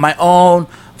my own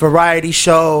variety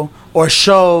show or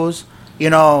shows. You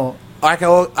know, I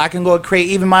can go and create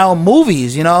even my own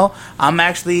movies. You know, I'm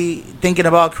actually thinking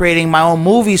about creating my own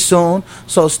movie soon.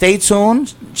 So stay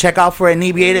tuned. Check out for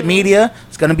Inebriated Media.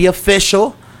 It's gonna be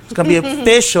official. It's gonna be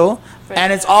official.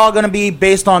 And it's all going to be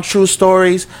based on true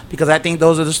stories, because I think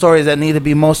those are the stories that need to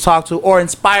be most talked to or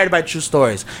inspired by true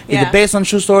stories. Either based on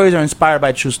true stories or inspired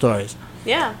by true stories.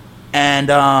 Yeah. And,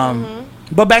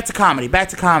 but back to comedy.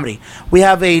 We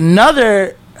have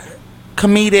another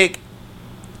comedic,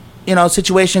 you know,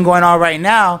 situation going on right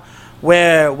now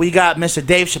where we got Mr.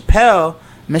 Dave Chappelle.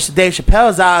 Mr. Dave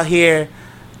Chappelle's out here,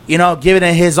 you know, giving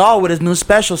it his all with his new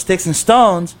special, Sticks and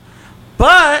Stones.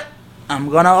 But I'm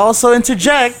going to also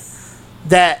interject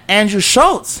that Andrew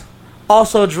Schultz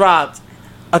also dropped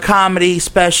a comedy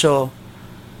special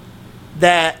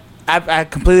that I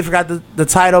completely forgot the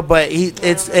title, but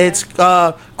it's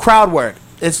crowd work.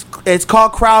 It's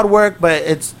called crowd work, but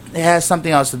it has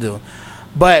something else to do.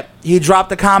 But he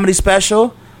dropped a comedy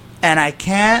special, and I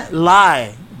can't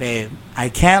lie, babe. I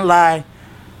can't lie.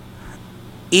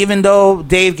 even though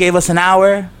Dave gave us an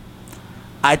hour,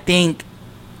 I think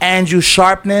Andrew's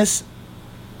sharpness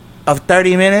of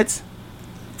 30 minutes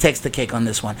takes the cake on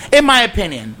this one, in my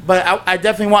opinion. But I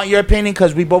definitely want your opinion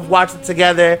because we both watched it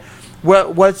together.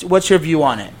 What's your view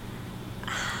on it?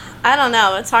 I don't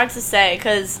know. It's hard to say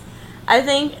because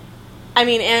Andrew's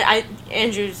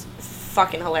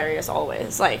fucking hilarious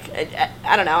always. Like,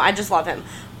 I don't know. I just love him.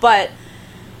 But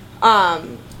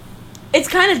it's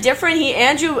kind of different.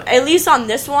 Andrew, at least on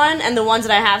this one and the ones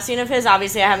that I have seen of his,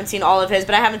 obviously I haven't seen all of his,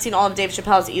 but I haven't seen all of Dave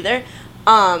Chappelle's either.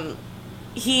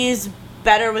 He's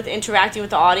better with interacting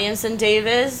with the audience than Dave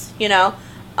is, you know,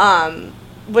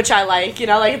 which I like, you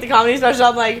know, like at the comedy special,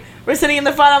 I'm like, we're sitting in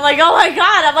the front, I'm like, oh my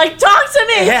God, I'm like, talk to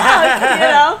me, fuck, you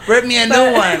know? Rip me a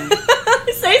new one.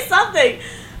 Say something.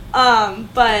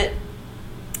 But,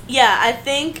 yeah, I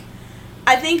think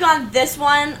on this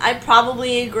one, I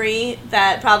probably agree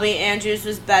that probably Andrew's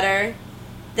was better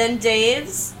than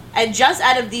Dave's, and just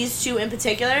out of these two in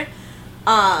particular.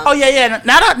 Not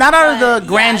out of the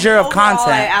grandeur of overall,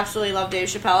 content. I absolutely love Dave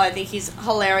Chappelle. I think he's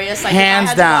hilarious. Like, hands if I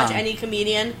had down. to watch any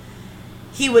comedian,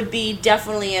 he would be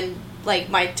definitely in like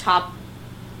my top.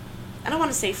 I don't want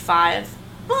to say 5.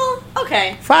 Well,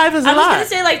 okay. 5 is a lot. I was gonna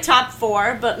say like top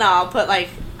 4, but no, I'll put like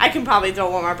I can probably throw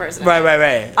one more person.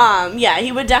 Right. Yeah,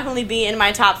 he would definitely be in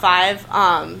my top 5.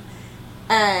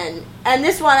 And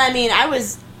this one, I mean, I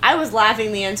was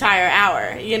laughing the entire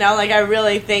hour, you know, like I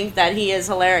really think that he is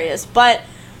hilarious. But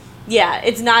yeah,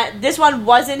 it's not, this one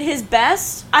wasn't his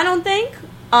best, I don't think.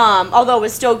 Although it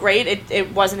was still great,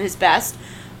 it wasn't his best.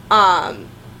 And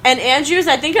Andrew's,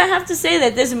 I think I have to say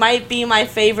that this might be my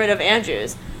favorite of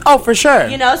Andrew's. Oh, for sure.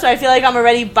 You know, so I feel like I'm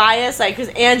already biased, like,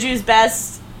 because Andrew's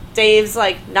best, Dave's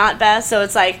like not best, so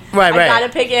it's like I gotta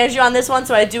pick Andrew on this one.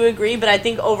 So I do agree, but I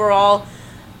think overall,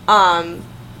 I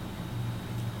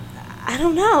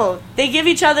don't know. They give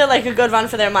each other like a good run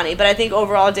for their money, but I think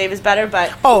overall Dave is better.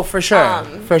 But for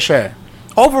sure.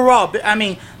 Overall, I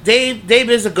mean, Dave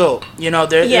is a GOAT. You know,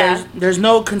 there's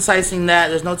no concising that.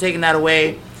 There's no taking that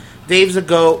away. Dave's a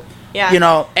GOAT. Yeah. You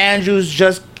know, Andrew's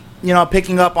just, you know,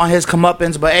 picking up on his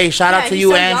comeuppance. But hey, shout out to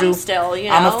you, Andrew. Still, you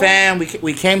know? I'm a fan.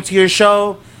 We came to your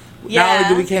show. Yeah. Not only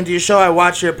did we came to your show, I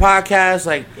watched your podcast.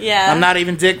 Like, I'm not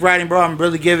even dick riding, bro. I'm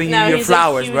really giving you your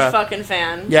flowers, bro. He's a huge fucking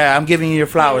fan. Yeah, I'm giving you your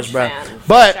flowers, huge bro. Fan,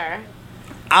 but sure.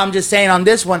 I'm just saying on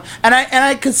this one, and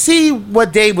I could see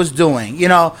what Dave was doing. You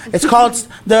know, it's called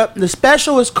the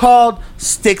special is called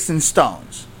Sticks and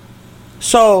Stones.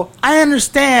 So I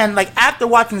understand. Like, after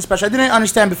watching the special, I didn't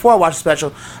understand before I watched the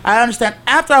special. I understand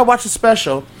after I watched the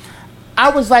special.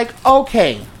 I was like,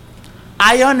 okay,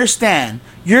 I understand.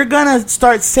 You're gonna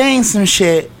start saying some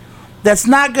shit that's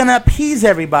not gonna appease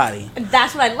everybody. And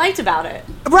that's what I liked about it.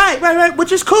 Right,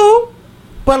 which is cool.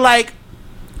 But, like,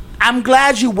 I'm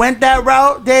glad you went that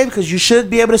route, Dave, because you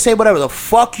should be able to say whatever the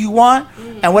fuck you want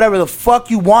and whatever the fuck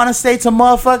you want to say to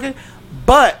motherfucker.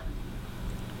 But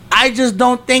I just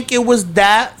don't think it was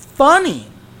that funny.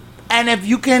 And if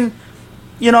you can,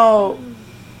 you know,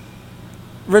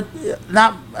 if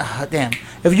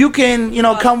you can, you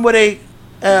know, come with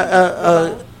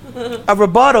a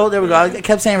rebuttal. There we go. I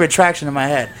kept saying retraction in my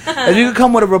head. If you could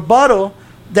come with a rebuttal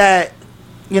that,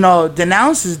 you know,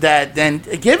 denounces that, then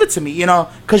give it to me, you know,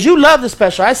 because you love the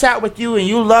special. I sat with you and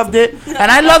you loved it, and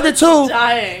I loved it too.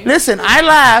 Dying. Listen, I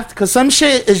laughed because some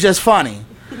shit is just funny.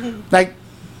 Like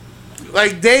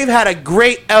Dave had a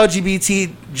great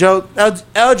LGBTQ joke.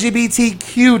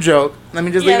 Let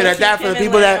me just leave it at that for the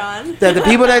people the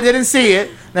people that didn't see it.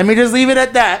 Let me just leave it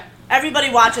at that. Everybody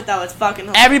watch it though. It's fucking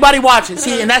hilarious. Everybody watch it.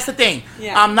 See, and that's the thing.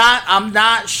 Yeah. I'm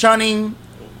not shunning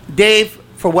Dave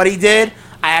for what he did.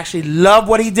 I actually love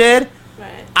what he did.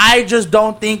 Right. I just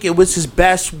don't think it was his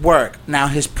best work. Now,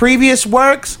 his previous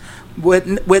works with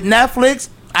Netflix,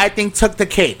 I think took the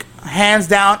cake. Hands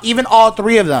down, even all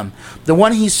 3 of them. The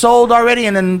one he sold already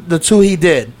and then the 2 he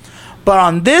did. But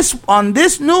on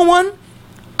this new one,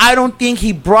 I don't think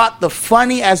he brought the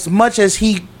funny as much as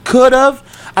he could have.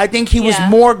 I think he was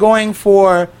more going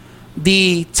for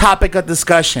the topic of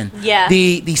discussion. Yeah.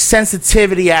 The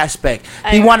sensitivity aspect.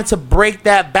 He wanted to break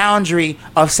that boundary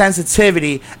of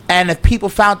sensitivity, and if people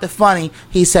found it funny,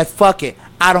 he said, fuck it.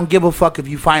 I don't give a fuck if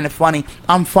you find it funny.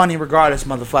 I'm funny regardless,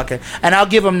 motherfucker. And I'll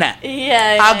give him that.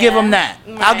 I'll give him that.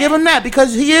 Right. I'll give him that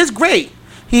because he is great.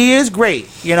 He is great,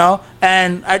 you know?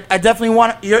 And I definitely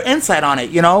want your insight on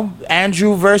it, you know?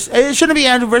 Andrew versus... It shouldn't be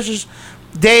Andrew versus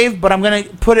Dave, but I'm going to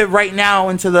put it right now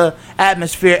into the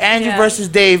atmosphere. Andrew versus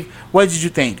Dave, what did you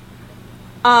think?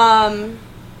 I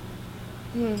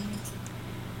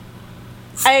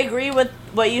agree with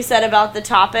what you said about the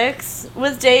topics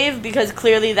with Dave, because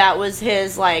clearly that was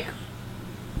his, like,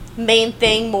 main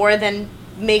thing more than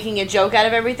making a joke out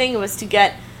of everything. It was to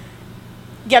get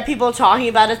people talking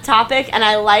about a topic, and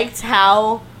I liked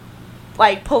how,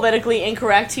 like, politically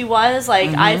incorrect he was. Like,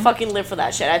 I fucking live for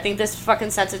that shit. I think this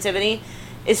fucking sensitivity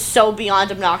is so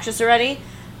beyond obnoxious already.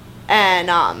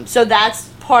 And so that's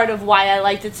part of why I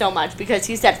liked it so much, because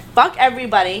he said, fuck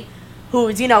everybody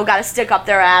who's, you know, got to stick up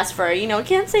their ass for, you know,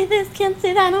 can't say this, can't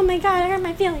say that, oh my god, I hurt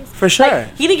my feelings. For sure.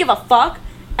 Like, he didn't give a fuck,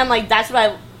 and, like, that's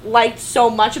what I liked so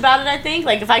much about it, I think.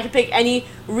 Like, if I could pick any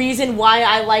reason why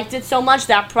I liked it so much,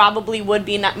 that probably would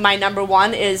be my number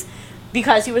one, is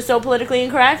because he was so politically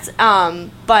incorrect.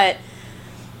 But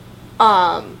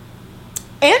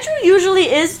Andrew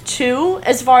usually is too,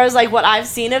 as far as, like, what I've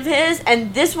seen of his,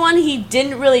 and this one he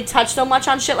didn't really touch so much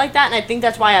on shit like that, and I think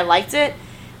that's why I liked it.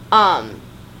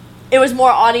 It was more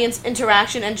audience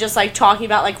interaction and just, like, talking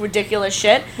about, like, ridiculous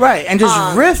shit. Right, and just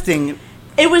riffing.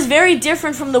 It was very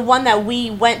different from the one that we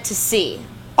went to see.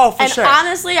 Oh, for sure. And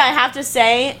honestly, I have to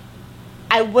say,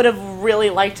 I would have really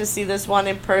liked to see this one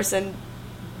in person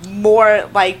more,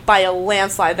 like, by a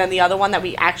landslide than the other one that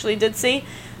we actually did see.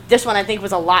 This one, I think,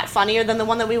 was a lot funnier than the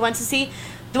one that we went to see.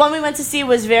 The one we went to see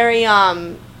was very,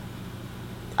 I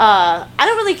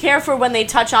don't really care for when they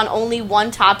touch on only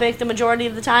one topic the majority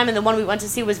of the time, and the one we went to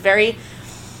see was very,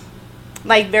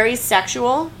 like, very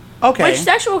sexual. Okay. Which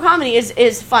sexual comedy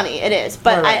is funny, it is,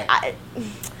 but right. I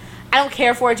don't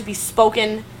care for it to be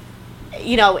spoken,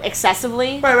 you know,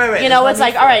 excessively. Right. You know, it's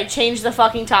like, all right, change the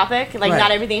fucking topic. Like,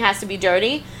 not everything has to be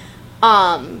dirty.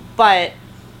 But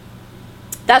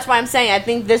that's why I'm saying I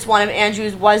think this one of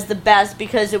Andrew's was the best,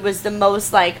 because it was the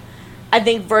most, like, I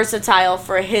think, versatile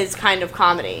for his kind of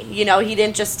comedy. You know, he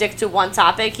didn't just stick to one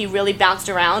topic. He really bounced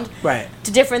around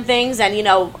to different things, and, you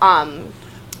know,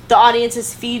 the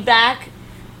audience's feedback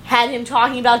had him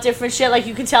talking about different shit. Like,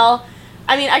 you could tell,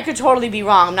 I mean, I could totally be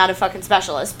wrong, I'm not a fucking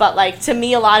specialist, but, like, to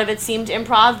me, a lot of it seemed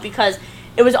improv, because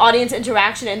it was audience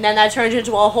interaction, and then that turned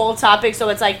into a whole topic, so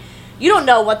it's like, you don't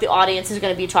know what the audience is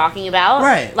going to be talking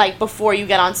about, like, before you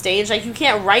get on stage. Like, you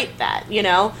can't write that, you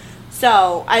know?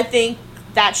 So, I think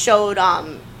that showed,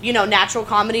 you know, natural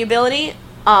comedy ability,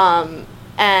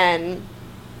 and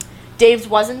Dave's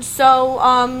wasn't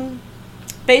so,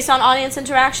 based on audience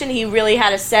interaction. He really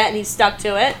had a set, and he stuck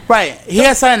to it. Right. He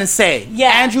had something to say. Yeah.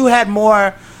 Andrew had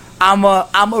more, I'm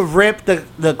a rip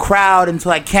the crowd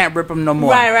until I can't rip them no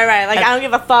more. Right. Like, I don't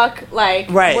give a fuck. Like,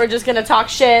 we're just going to talk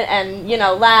shit and, you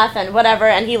know, laugh and whatever.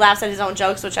 And he laughs at his own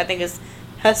jokes, which I think is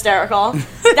hysterical.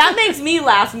 That makes me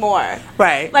laugh more.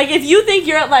 Right. Like, if you think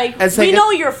you're, like, we know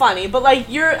you're funny, but, like,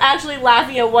 you're actually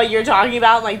laughing at what you're talking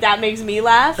about, like, that makes me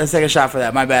laugh. Let's take a shot for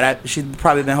that. My bad. She'd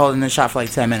probably been holding this shot for,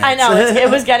 like, 10 minutes. I know. It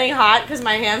was getting hot because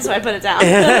my hands, so I put it down.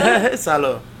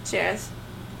 Salud. Cheers.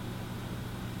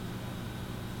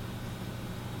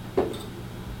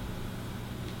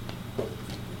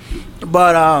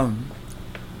 But,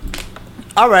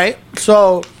 all right.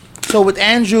 So with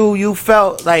Andrew, you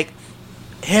felt like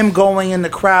him going in the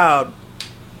crowd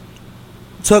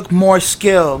took more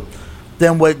skill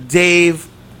than what Dave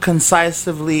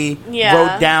concisely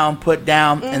wrote down, put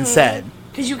down, and said.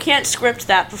 Because you can't script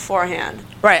that beforehand.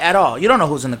 Right, at all. You don't know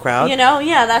who's in the crowd. You know?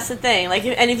 Yeah, that's the thing. Like,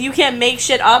 and if you can't make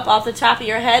shit up off the top of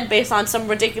your head based on some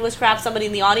ridiculous crap somebody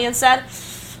in the audience said,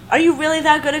 are you really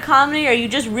that good at comedy? Or are you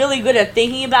just really good at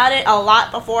thinking about it a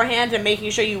lot beforehand and making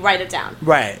sure you write it down?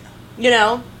 Right. You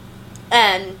know?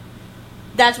 And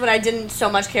that's what I didn't so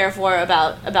much care for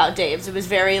about Dave's. It was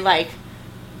very, like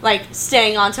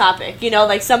staying on topic. You know,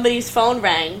 like, somebody's phone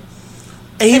rang.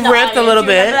 He ripped a little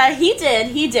bit. That? He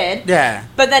did. Yeah.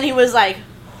 But then he was like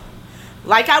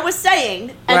I was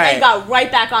saying, and then got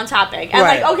right back on topic. And,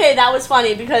 like, okay, that was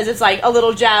funny, because it's, like, a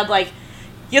little jab, like,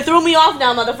 you threw me off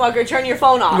now, motherfucker, turn your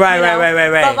phone off. Right.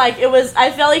 But, like,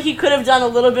 I felt like he could have done a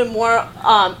little bit more,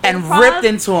 and improv ripped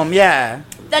into him, yeah.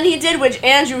 Than he did, which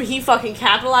Andrew, he fucking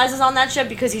capitalizes on that shit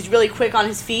because he's really quick on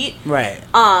his feet. Right.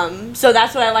 So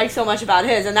that's what I like so much about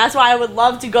his, and that's why I would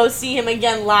love to go see him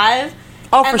again live.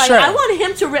 Oh, and, for like, sure. I want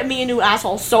him to rip me a new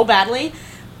asshole so badly,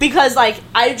 because, like,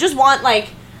 I just want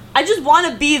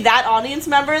to be that audience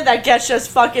member that gets just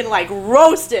fucking, like,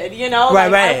 roasted, you know?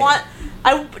 Right.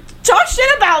 I talk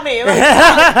shit about me, like,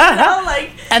 you know,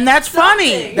 like. And that's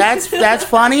funny. That's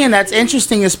funny, and that's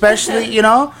interesting, especially, you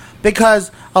know,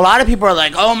 because a lot of people are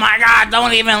like, "Oh my God,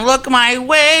 don't even look my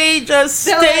way, just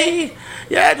stay."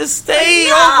 Yeah, just stay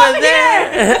over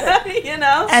there. You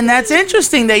know? And that's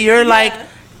interesting that you're like,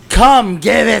 come,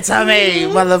 give it to me,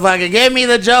 motherfucker. Give me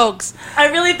the jokes. I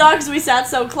really thought, because we sat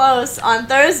so close on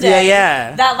Thursday,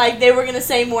 that, like, they were going to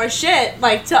say more shit,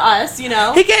 like, to us, you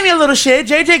know? He gave me a little shit.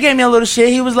 JJ gave me a little shit.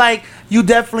 He was like, you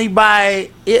definitely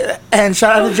buy it. And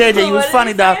shout out to JJ, he was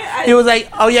funny though. He was like,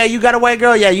 oh yeah, you got a white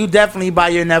girl, yeah, you definitely buy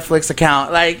your Netflix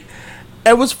account. Like,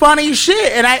 it was funny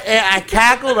shit, and I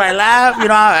cackled, I laughed, you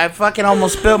know, I fucking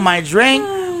almost spilled my drink.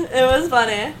 It was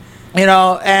funny, you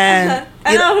know, and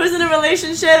I know who's in a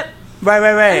relationship. Right.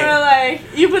 And you were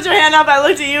like, you put your hand up, I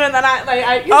looked at you, and then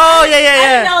I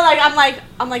yeah.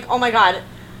 I'm like, oh my god,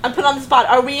 I'm put on the spot.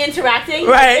 Are we interacting?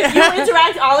 Right. If you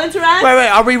interact, I'll interact. Right.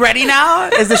 Are we ready now?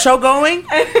 Is the show going?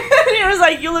 And he was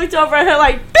like, you looked over at her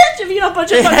like, bitch, if you don't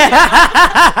put your fucking hand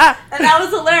up. And that was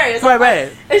hilarious.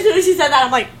 Right. As soon as he said that,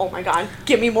 I'm like, oh my god,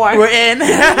 give me more. We're in. You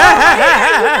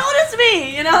notice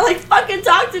me, you know, like fucking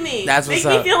talk to me. That's what's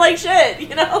Make me feel like shit,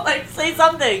 you know, like say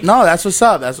something. No, that's what's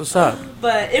up.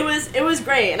 But it was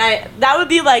great, and that would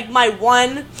be like my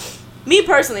one. Me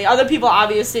personally, other people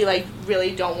obviously like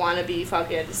really don't want to be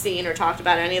fucking seen or talked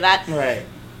about or any of that. Right.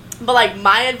 But like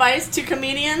my advice to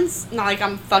comedians, not like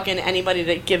I'm fucking anybody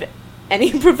to give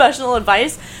any professional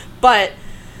advice, but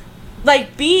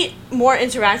like be more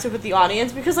interactive with the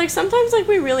audience, because like sometimes like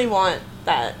we really want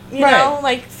that, you know,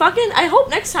 like fucking. I hope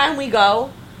next time we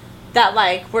go that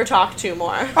like we're talked to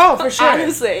more. Oh, for sure.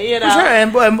 Honestly, you know. For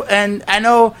sure, and I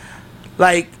know,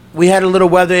 like, we had a little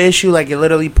weather issue. Like, it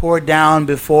literally poured down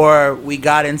before we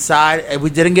got inside. We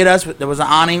didn't get us. There was an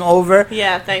awning over.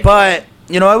 Yeah, thank you. But,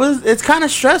 you know, it's kind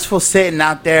of stressful sitting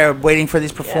out there waiting for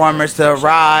these performers to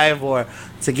arrive or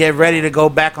to get ready to go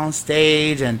back on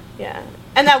stage. And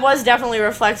that was definitely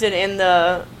reflected in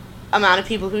the amount of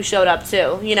people who showed up,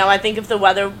 too. You know, I think if the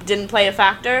weather didn't play a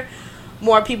factor,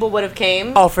 more people would have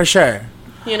came. Oh, for sure.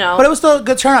 You know. But it was still a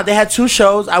good turnout. They had 2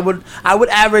 shows. I would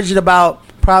average it about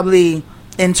probably...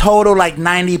 in total, like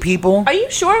 90 people. Are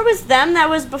you sure it was them that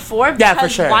was before? Yeah, for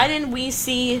sure. Why didn't we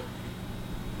see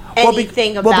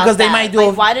anything about because that? They might do.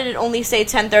 Like, why did it only say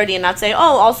 10:30 and not say, oh,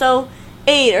 also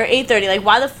 8 or 8:30? Like,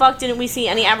 why the fuck didn't we see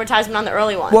any advertisement on the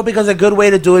early one? Well, because a good way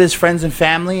to do it is friends and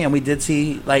family, and we did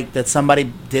see like that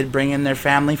somebody did bring in their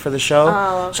family for the show.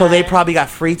 Oh, okay. So they probably got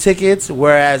free tickets,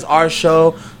 whereas our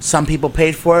show, some people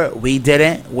paid for it, we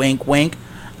didn't. Wink, wink.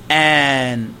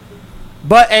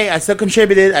 But hey, I still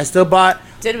contributed. I still bought.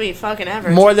 Did we fucking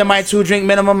ever? More than my 2 drink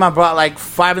minimum. I bought like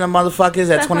 5 of them motherfuckers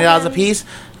at $20 a piece.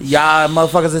 Y'all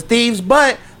motherfuckers are thieves,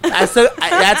 but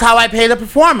that's how I pay the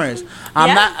performers.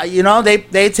 I'm not, you know,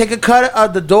 they take a cut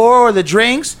of the door or the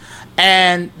drinks,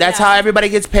 and that's how everybody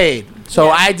gets paid. So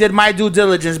I did my due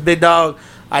diligence, big dog.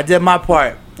 I did my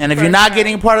part. And if you're not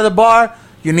getting part of the bar,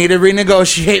 you need to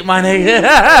renegotiate, my nigga.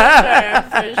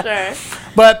 For sure.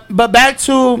 But back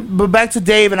to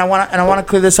Dave, and I want to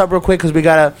clear this up real quick because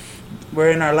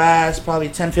we're in our last probably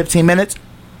 10-15 minutes.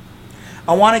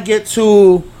 I want to get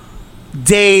to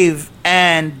Dave.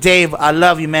 And Dave, I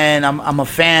love you, man. I'm a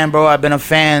fan, bro. I've been a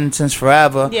fan since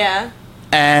forever. Yeah.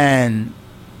 And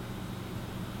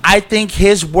I think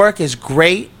his work is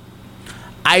great.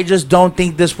 I just don't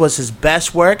think this was his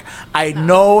best work. I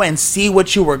know and see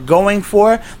what you were going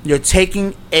for. You're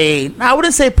taking I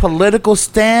wouldn't say political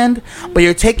stand, but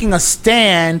you're taking a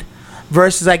stand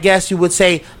versus, I guess you would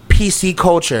say, PC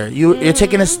culture. You're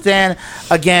taking a stand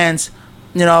against,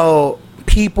 you know,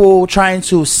 people trying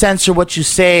to censor what you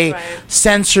say,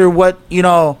 censor what, you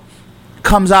know,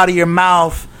 comes out of your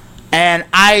mouth. And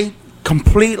I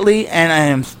completely and I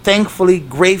am thankfully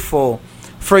grateful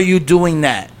for you doing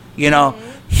that. You know,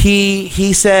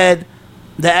 he said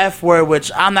the F word,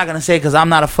 which I'm not going to say because I'm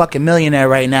not a fucking millionaire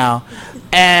right now.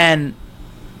 And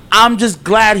I'm just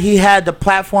glad he had the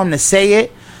platform to say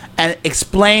it and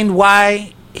explain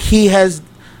why he has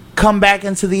come back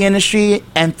into the industry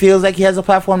and feels like he has a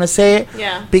platform to say it.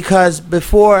 Yeah. Because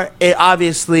before, it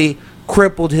obviously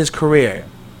crippled his career.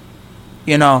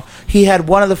 You know, he had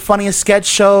one of the funniest sketch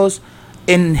shows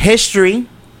in history.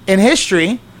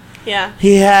 Yeah.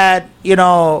 He had, you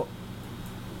know,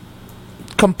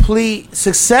 complete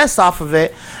success off of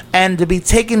it, and to be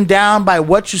taken down by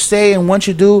what you say and what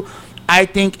you do, I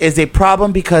think is a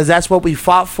problem, because that's what we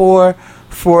fought for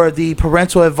the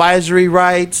parental advisory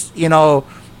rights, you know,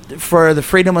 for the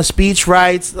freedom of speech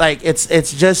rights. Like, it's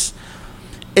just,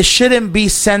 it shouldn't be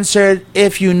censored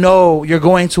if you know you're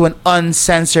going to an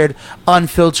uncensored,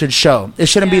 unfiltered show. It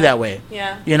shouldn't be that way.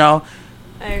 Yeah. You know?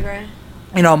 I agree.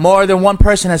 You know, more than one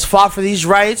person has fought for these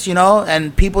rights, you know,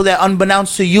 and people that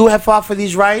unbeknownst to you have fought for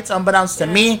these rights, unbeknownst to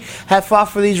me have fought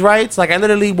for these rights. Like, I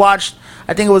literally watched,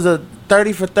 I think it was a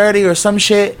 30 for 30 or some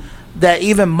shit, that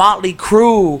even Motley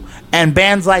Crue and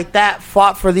bands like that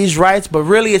fought for these rights. But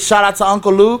really, it's shout out to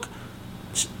Uncle Luke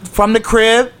from the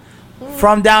crib,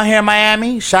 from down here in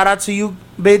Miami. Shout out to you,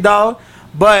 big dog.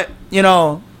 But, you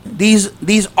know,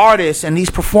 these artists and these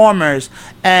performers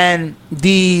and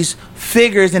these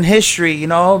figures in history, you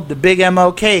know, the big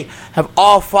MLK, have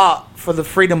all fought for the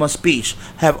freedom of speech,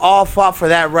 have all fought for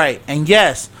that right. And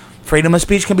yes, freedom of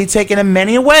speech can be taken in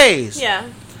many ways. Yeah.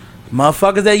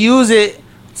 Motherfuckers that use it,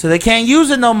 so they can't use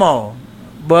it no more.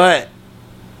 But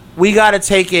we gotta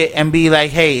take it and be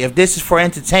like, hey, if this is for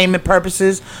entertainment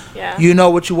purposes, you know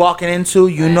what you walking into.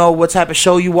 You know what type of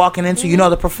show you walking into. You know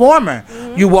the performer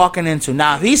you walking into.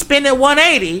 Now, if he's spinning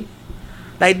 180,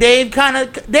 like Dave kind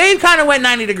of went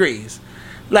 90 degrees.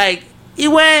 Like he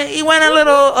went a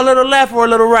little left or a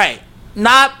little right.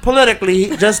 Not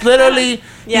politically, just literally.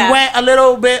 He went a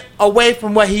little bit away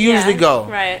from what he usually go.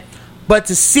 Right. But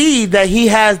to see that he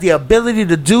has the ability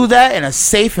to do that in a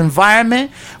safe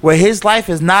environment where his life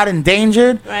is not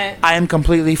endangered, I am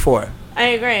completely for it. I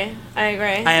agree.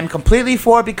 I am completely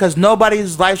for it because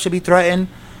nobody's life should be threatened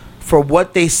for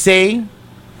what they say.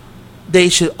 They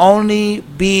should only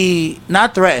be,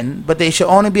 not threatened, but they should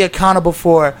only be accountable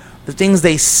for the things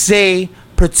they say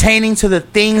pertaining to the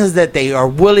things that they are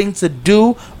willing to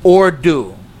do or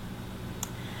do.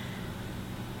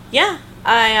 Yeah.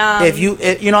 If you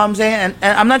know what I'm saying,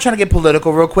 and I'm not trying to get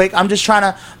political real quick. I'm just trying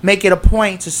to make it a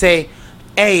point to say,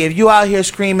 hey, if you out here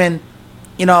screaming,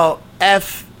 you know,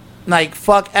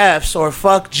 fuck F's or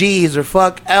fuck G's or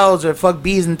fuck L's or fuck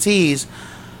B's and T's,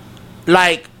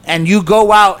 like, and you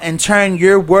go out and turn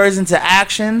your words into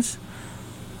actions,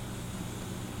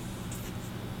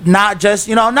 not just,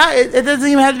 you know, it doesn't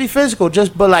even have to be physical,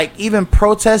 but like even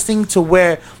protesting to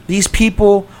where these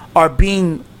people are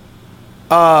being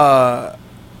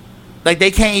like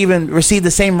they can't even receive the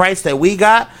same rights that we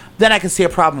got, then I can see a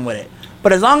problem with it.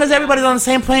 But as long as everybody's on the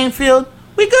same playing field,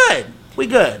 we good.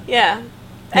 Yeah.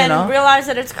 And realize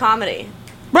that it's comedy.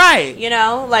 Right. You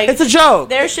know, like, it's a joke.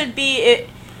 There should be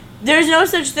there's no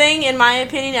such thing, in my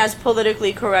opinion, as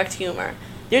politically correct humor.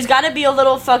 There's got to be a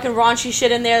little fucking raunchy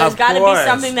shit in there. There's got to be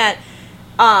something that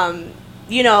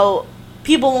you know,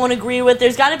 people won't agree with.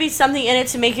 There's got to be something in it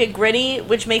to make it gritty,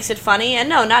 which makes it funny. And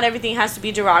no, not everything has to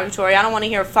be derogatory. I don't want to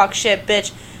hear fuck, shit,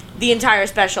 bitch the entire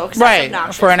special, because that's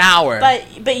obnoxious. For an hour.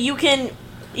 But you can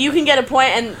get a point,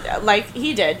 and like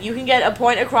he did, you can get a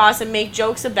point across and make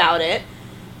jokes about it,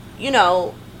 you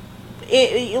know,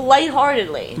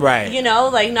 lightheartedly. Right. You know,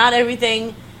 like not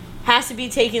everything has to be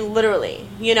taken literally.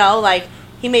 You know, like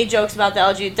he made jokes about the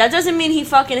LGBT. That doesn't mean he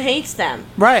fucking hates them.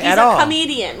 Right, He's at all. He's a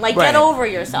comedian. Like, get over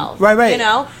yourself. Right. You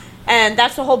know? And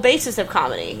that's the whole basis of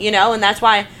comedy, you know? And that's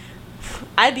why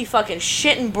I'd be fucking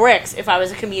shitting bricks if I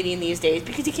was a comedian these days,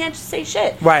 because he can't just say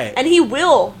shit. Right. And he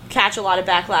will catch a lot of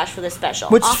backlash for this special.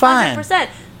 Which is fine. 100%.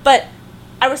 But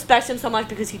I respect him so much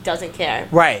because he doesn't care.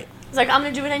 Right. He's like, I'm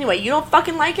going to do it anyway. You don't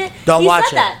fucking like it? Don't watch it. He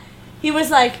said that. He was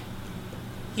like,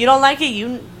 you don't like it?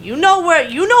 You know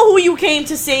who you came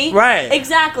to see. Right.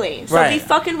 Exactly. So be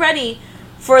fucking ready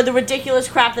for the ridiculous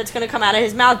crap that's going to come out of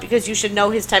his mouth, because you should know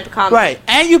his type of comedy. Right.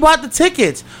 And you bought the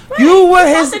tickets. Right. You were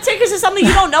his... the tickets is something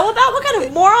you don't know about? What kind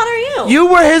of moron are you? You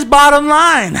were his bottom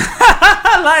line.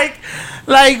 like,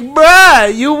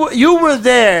 bruh, you were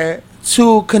there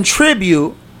to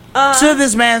contribute to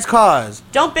this man's cause.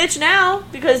 Don't bitch now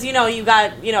because, you know, you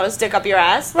got, you know, a stick up your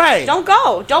ass. Right. Don't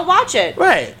go. Don't watch it.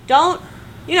 Right. Don't,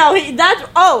 you know,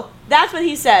 that's what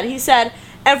he said. He said,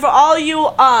 and for all you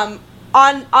on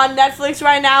Netflix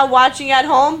right now watching at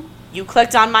home, you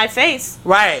clicked on my face.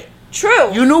 Right.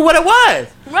 True. You knew what it was.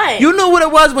 Right. You knew what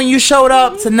it was when you showed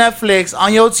up to Netflix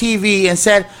on your TV and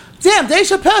said, damn, Dave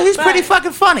Chappelle, he's pretty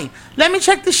fucking funny. Let me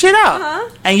check this shit out. Uh-huh.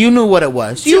 And you knew what it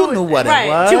was. You knew what it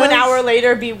was. 2 an hour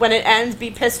later, when it ends, be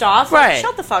pissed off. Right. Like,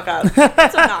 shut the fuck up.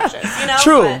 That's obnoxious, you know?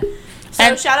 True.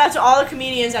 And shout out to all the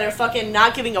comedians that are fucking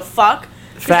not giving a fuck.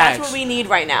 Because that's what we need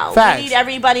right now. Facts. We need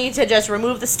everybody to just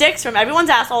remove the sticks from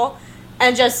everyone's asshole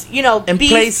and just, you know, and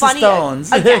be funny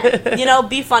stones. again. You know,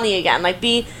 be funny again. Like,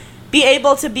 be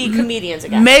able to be comedians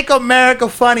again. Make America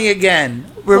funny again.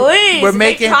 We're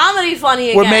making comedy funny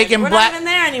again. We're not even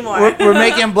there anymore. We're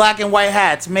making black and white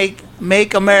hats.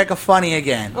 Make America funny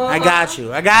again. Uh-huh. I got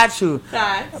you.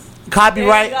 Facts.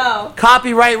 Copyright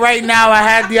right now. I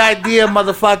had the idea,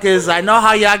 motherfuckers. I know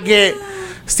how y'all get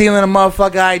stealing a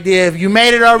motherfucker idea. If you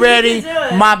made it already,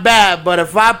 my bad. But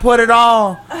if I put it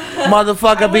on,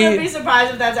 motherfucker, I wouldn't be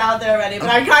surprised if that's out there already. But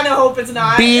I kind of hope it's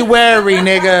not. Be wary,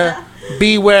 nigga.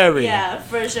 Be wary. Yeah,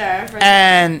 for sure.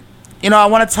 And you know, I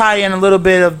want to tie in a little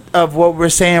bit of what we're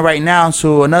saying right now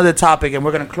to another topic, and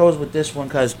we're going to close with this one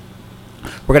because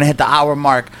we're going to hit the hour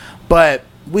mark. But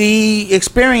we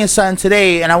experienced something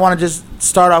today, and I want to just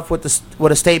start off with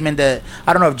a statement that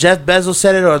I don't know if Jeff Bezos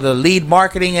said it or the lead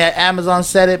marketing at Amazon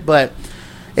said it, but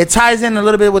it ties in a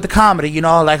little bit with the comedy. You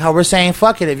know, like how we're saying,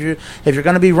 fuck it. If you're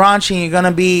going to be raunchy, you're going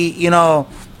to be, you know,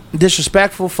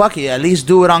 disrespectful, fuck it. At least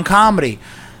do it on comedy.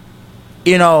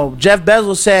 You know, Jeff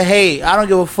Bezos said, hey, I don't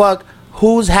give a fuck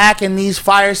who's hacking these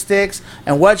Fire Sticks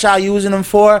and what y'all using them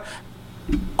for.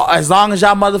 As long as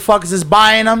y'all motherfuckers is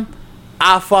buying them,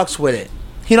 I fucks with it.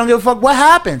 He don't give a fuck what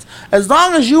happens. As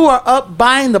long as you are up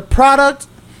buying the product,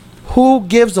 who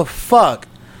gives a fuck?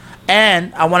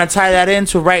 And I want to tie that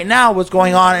into right now what's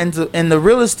going on in the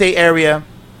real estate area.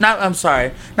 Not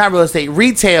real estate,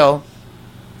 retail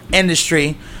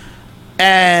industry.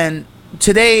 And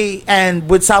today, and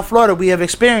with South Florida, we have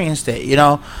experienced it. You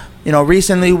know,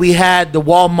 recently we had the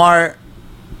Walmart,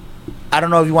 I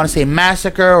don't know if you want to say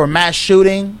massacre or mass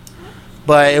shooting,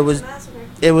 but it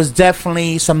was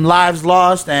definitely some lives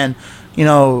lost, and, you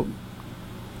know,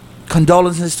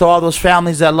 condolences to all those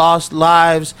families that lost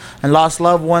lives and lost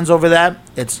loved ones over that.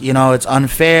 It's, you know, it's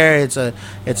unfair. It's an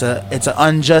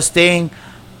unjust thing.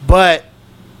 But,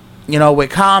 you know, with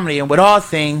comedy and with all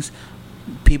things,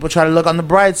 people try to look on the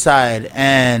bright side.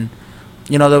 And,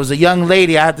 you know, there was a young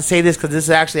lady, I have to say this because this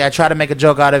is actually, I try to make a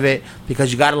joke out of it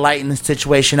because you got to lighten the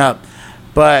situation up.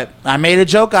 But I made a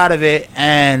joke out of it,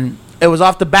 and it was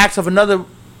off the backs of another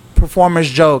performer's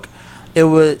joke. It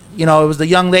was, you know, it was the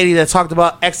young lady that talked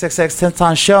about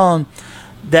XXXTentacion,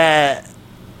 that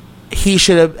he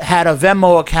should have had a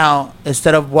Venmo account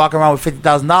instead of walking around with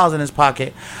 $50,000 in his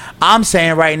pocket. I'm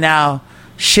saying right now,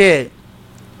 shit,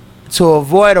 to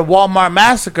avoid a Walmart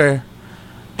massacre,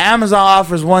 Amazon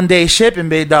offers 1-day shipping,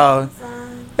 big dog.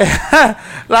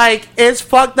 Like, it's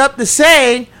fucked up to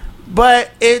say,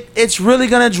 but it's really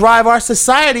gonna drive our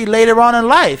society later on in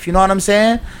life. You know what I'm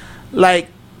saying? Like,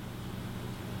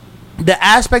 the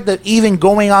aspect of even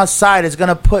going outside is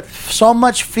gonna put so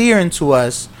much fear into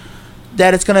us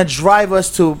that it's gonna drive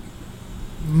us to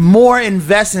more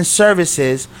invest in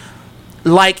services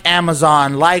like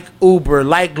Amazon, like Uber,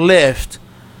 like Lyft,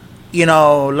 you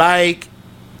know, like,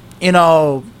 you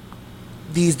know,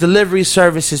 these delivery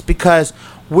services, because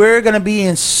we're gonna be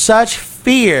in such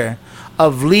fear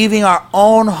of leaving our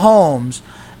own homes,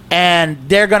 and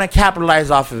they're gonna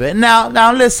capitalize off of it.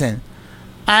 Now listen,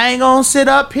 I ain't gonna sit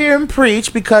up here and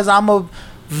preach, because I'm a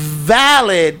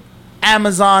valid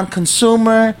Amazon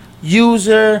consumer,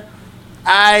 user.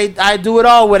 I do it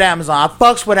all with Amazon. I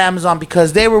fucks with Amazon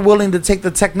because they were willing to take the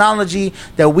technology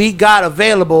that we got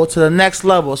available to the next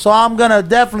level. So I'm gonna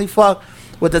definitely fuck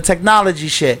with the technology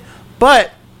shit.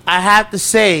 But I have to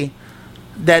say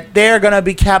that they're gonna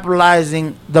be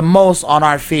capitalizing the most on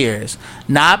our fears.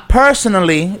 Not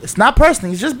personally. It's not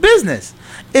personally. It's just business.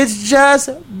 It's just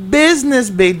business,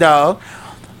 big dog.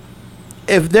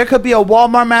 If there could be a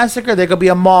Walmart massacre, there could be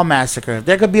a mall massacre. If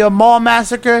there could be a mall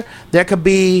massacre, there could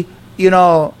be, you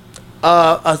know,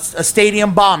 a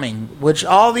stadium bombing, which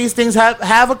all these things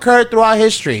have occurred throughout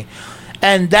history.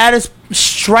 And that is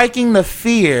striking the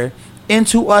fear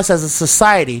into us as a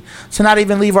society to not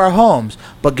even leave our homes.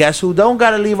 But guess who don't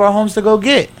got to leave our homes to go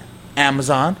get?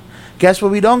 Amazon. Guess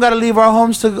what we don't got to leave our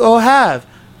homes to go have?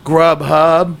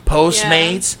 Grubhub,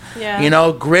 Postmates, Yeah. You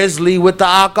know, Grizzly with the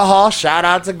alcohol. Shout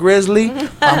out to Grizzly.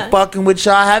 I'm fucking with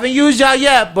y'all. Haven't used y'all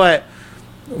yet, but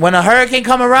when a hurricane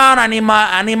come around, I need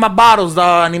my bottles,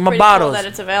 dog. I need my Pretty bottles. cool that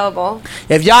it's available.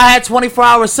 If y'all had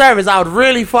 24-hour service, I would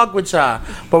really fuck with y'all.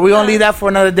 But we're gonna leave that for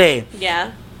another day.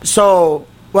 Yeah. So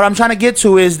what I'm trying to get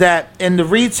to is that in the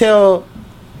retail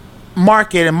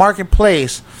market and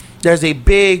marketplace, there's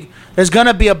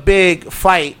gonna be a big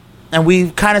fight. And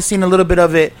we've kind of seen a little bit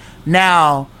of it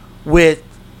now with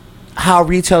how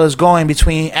retail is going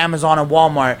between Amazon and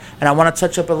Walmart. And I want to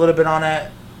touch up a little bit on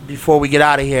that before we get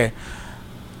out of here.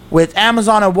 With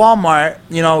Amazon and Walmart,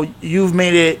 you know, you've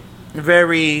made it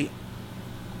very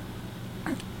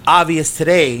obvious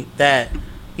today that,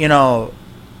 you know,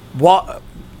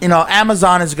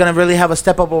 Amazon is going to really have a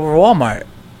step up over Walmart.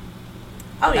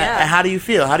 Oh, yeah. And how do you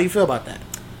feel? How do you feel about that?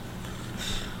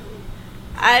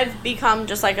 I've become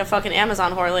just like a fucking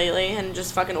Amazon whore lately and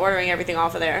just fucking ordering everything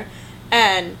off of there.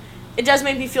 And it does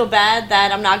make me feel bad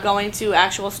that I'm not going to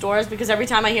actual stores, because every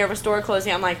time I hear of a store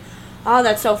closing, I'm like, oh,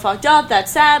 that's so fucked up,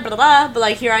 that's sad, blah, blah, blah. But,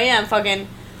 like, here I am fucking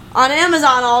on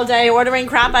Amazon all day ordering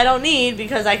crap I don't need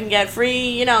because I can get free,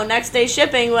 you know, next day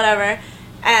shipping, whatever.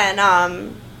 And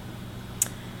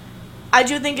I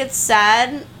do think it's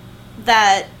sad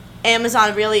that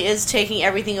Amazon really is taking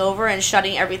everything over and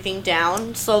shutting everything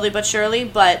down slowly but surely,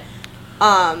 but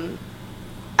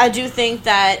I do think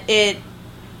that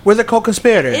we're the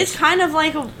co-conspirators. It's kind of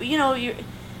like, you're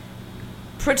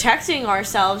protecting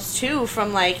ourselves too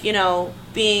from, like, you know,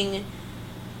 being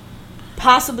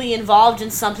possibly involved in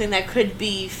something that could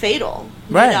be fatal.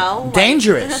 Right. You know?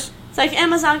 Dangerous. It's like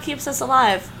Amazon keeps us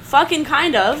alive. fucking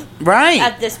kind of. Right.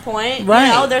 At this point. Right.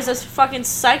 You know, there's a fucking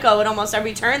psycho at almost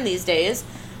every turn these days.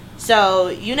 So,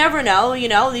 you never know, you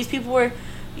know, these people were,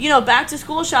 you know, back to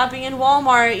school shopping in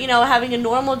Walmart, you know, having a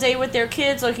normal day with their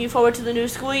kids, looking forward to the new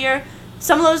school year.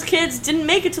 Some of those kids didn't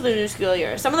make it to the new school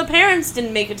year. Some of the parents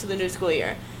didn't make it to the new school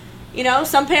year. You know,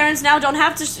 some parents now don't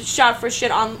have to shop for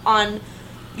shit on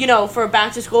you know, for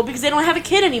back to school because they don't have a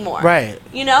kid anymore. Right.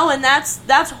 You know, and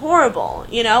that's horrible,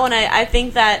 you know, and I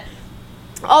think that,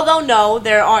 although no,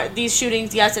 there are these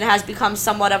shootings, yes, it has become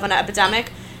somewhat of an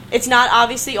epidemic. It's not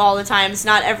obviously all the time. It's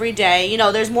not every day. You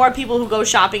know, there's more people who go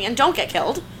shopping and don't get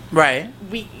killed. Right.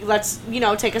 Let's, you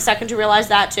know, take a second to realize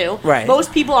that too. Right.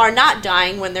 Most people are not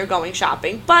dying when they're going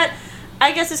shopping. But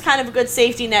I guess it's kind of a good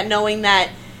safety net knowing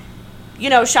that, you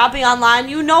know, shopping online,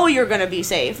 you know you're going to be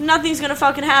safe. Nothing's going to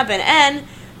fucking happen. And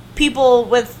people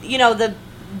with, you know, the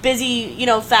busy, you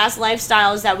know, fast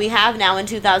lifestyles that we have now in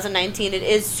 2019, it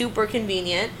is super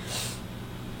convenient,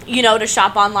 you know, to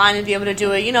shop online and be able to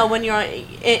do it, you know, when you're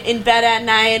in bed at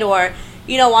night or,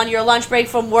 you know, on your lunch break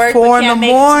from work, 4 but can't in the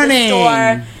make morning. it to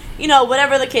the store. You know,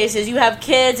 whatever the case is, you have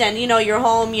kids and, you know, you're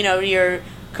home, you know, you're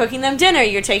cooking them dinner,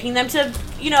 you're taking them to,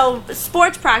 you know,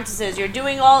 sports practices, you're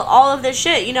doing all of this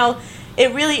shit, you know.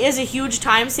 It really is a huge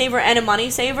time saver and a money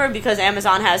saver because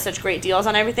Amazon has such great deals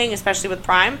on everything, especially with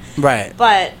Prime. Right.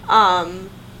 But, I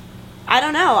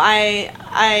don't know.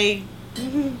 I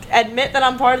admit that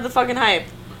I'm part of the fucking hype.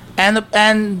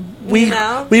 And we You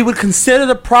know? we would consider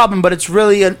the problem, but it's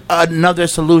really another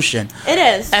solution. It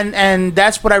is. And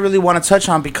that's what I really want to touch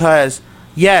on because,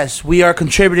 yes, we are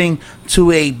contributing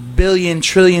to a $1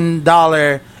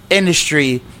 trillion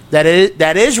industry that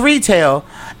is retail.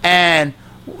 And,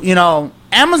 you know,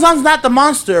 Amazon's not the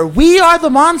monster. We are the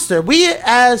monster. We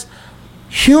as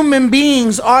human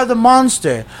beings are the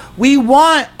monster. We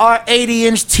want our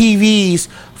 80-inch TVs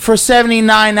for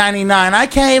 $79.99. I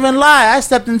can't even lie. I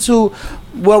stepped into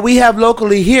what we have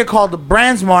locally here called the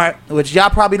Brandsmart, which y'all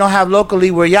probably don't have locally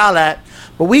where y'all at.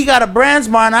 But we got a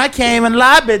Brandsmart, and I can't even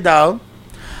lie, bit though.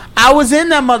 I was in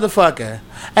that motherfucker,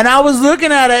 and I was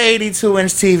looking at an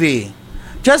 82-inch TV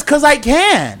just because I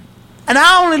can. And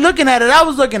I only looking at it, I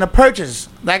was looking to purchase.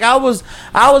 Like I was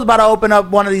about to open up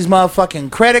one of these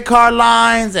motherfucking credit card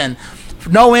lines and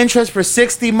no interest for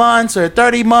 60 months or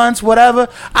 30 months, whatever.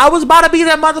 I was about to be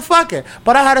that motherfucker.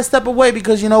 But I had to step away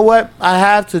because you know what? I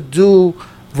have to do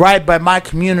right by my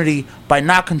community by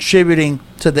not contributing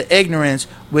to the ignorance,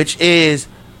 which is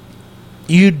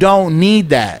you don't need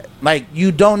that. Like,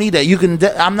 you don't need that. You can.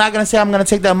 I'm not going to say I'm going to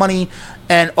take that money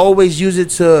and always use it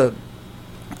to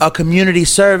a community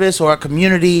service or a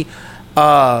community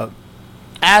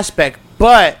aspect,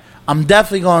 but I'm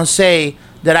definitely going to say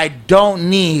that I don't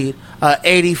need a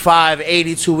 85,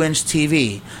 82-inch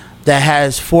TV that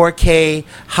has 4K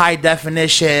high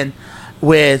definition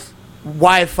with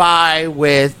Wi-Fi,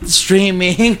 with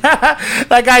streaming.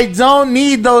 Like, I don't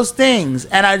need those things.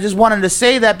 And I just wanted to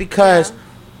say that because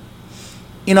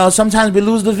you know, sometimes we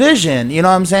lose the vision. You know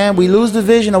what I'm saying? We lose the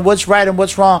vision of what's right and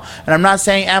what's wrong. And I'm not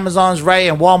saying Amazon's right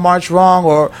and Walmart's wrong,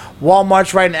 or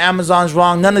Walmart's right and Amazon's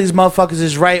wrong. None of these motherfuckers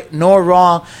is right nor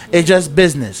wrong. It's just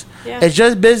business. Yeah. It's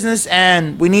just business,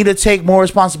 and we need to take more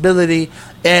responsibility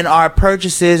in our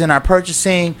purchases and our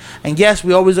purchasing. And yes,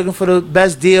 we're always looking for the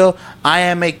best deal. I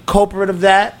am a culprit of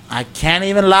that. I can't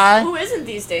even lie. Who isn't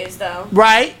these days, though?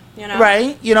 Right. You know?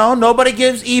 Right. You know, nobody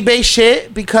gives eBay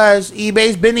shit because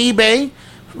eBay's been eBay.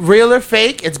 Real or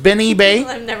fake, it's been eBay.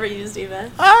 I've never used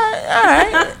eBay. All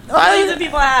right. Millions of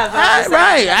people have.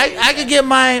 Right. I could get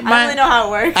my. I don't really know how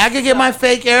it works. I could get my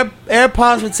fake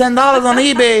AirPods for $10 on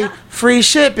eBay, free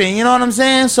shipping. You know what I'm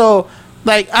saying? So,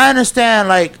 like, I understand,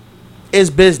 like, it's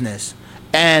business,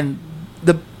 and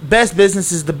the best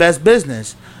business is the best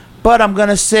business. But I'm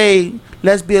gonna say,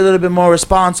 let's be a little bit more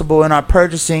responsible in our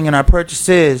purchasing and our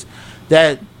purchases.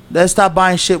 That let's stop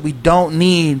buying shit we don't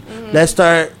need. Mm-hmm. Let's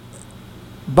start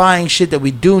buying shit that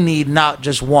we do need, not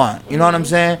just want. You know what I'm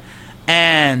saying?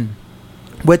 And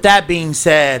with that being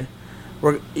said,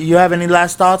 you have any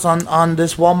last thoughts on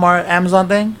this Walmart Amazon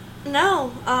thing?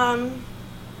 No.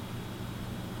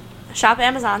 Shop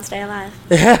Amazon, stay alive.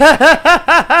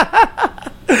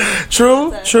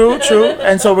 True.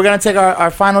 And so we're gonna take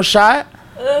our final shot.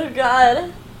 Oh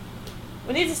God.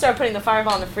 We need to start putting the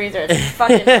Fireball in the freezer. It's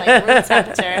fucking like room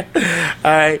temperature.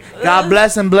 All right. God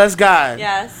bless and bless God.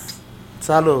 Yes.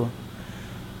 Salud.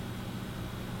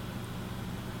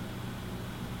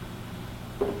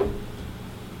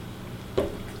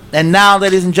 And now,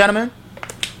 ladies and gentlemen,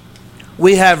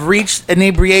 we have reached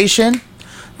inebriation.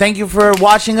 Thank you for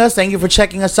watching us. Thank you for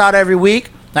checking us out every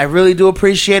week. I really do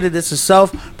appreciate it. This is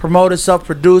self-promoted,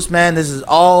 self-produced, man. This is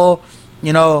all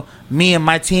you know, me and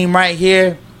my team right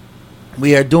here,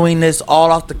 we are doing this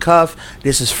all off the cuff.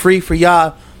 This is free for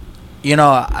y'all. You know,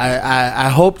 I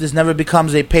hope this never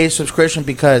becomes a paid subscription,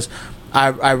 because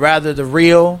I rather the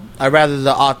real, I rather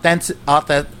the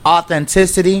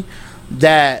authenticity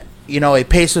that, you know, a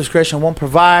paid subscription won't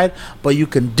provide. But you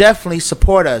can definitely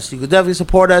support us. You can definitely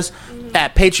support us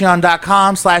at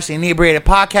patreon.com/Inebriated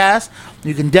Podcast.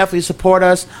 You can definitely support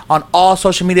us on all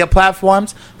social media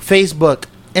platforms: Facebook,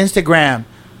 Instagram,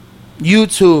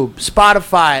 YouTube,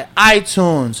 Spotify,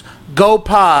 iTunes,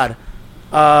 GoPod,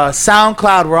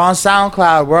 SoundCloud. We're on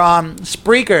SoundCloud. We're on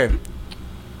Spreaker.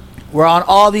 We're on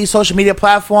all these social media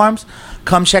platforms.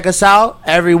 Come check us out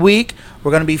every week.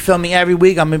 We're going to be filming every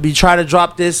week. I'm going to be trying to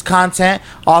drop this content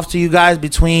off to you guys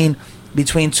between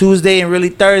Tuesday and really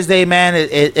Thursday, man.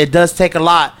 It does take a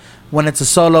lot when it's a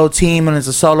solo team and it's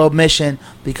a solo mission,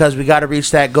 because we got to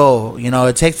reach that goal. You know,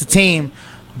 it takes a team,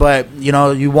 but, you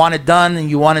know, you want it done, and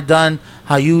you want it done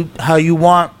how you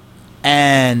want.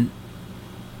 And,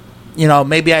 you know,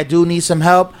 maybe I do need some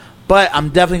help, but I'm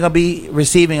definitely going to be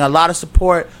receiving a lot of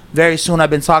support very soon. I've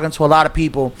been talking to a lot of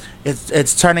people.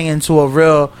 It's turning into a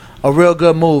real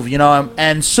good move, you know.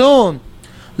 And soon,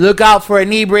 look out for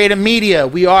Inebriated Media.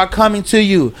 We are coming to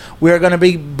you. We are going to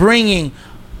be bringing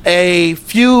a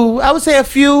few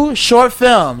short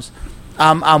films.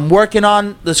 I'm working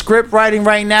on the script writing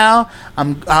right now.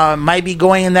 I might be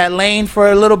going in that lane for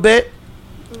a little bit.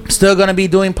 Still going to be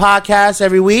doing podcasts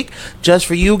every week just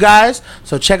for you guys.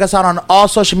 So check us out on all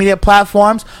social media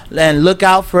platforms, and look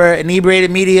out for Inebriated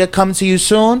Media coming to you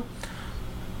soon.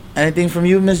 Anything from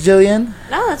you, Miss Jillian?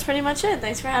 No, that's pretty much it.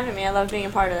 Thanks for having me. I love being a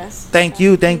part of this. Thank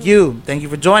you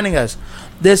for joining us.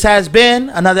 This has been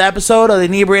another episode of the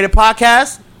Inebriated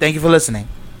Podcast. Thank you for listening.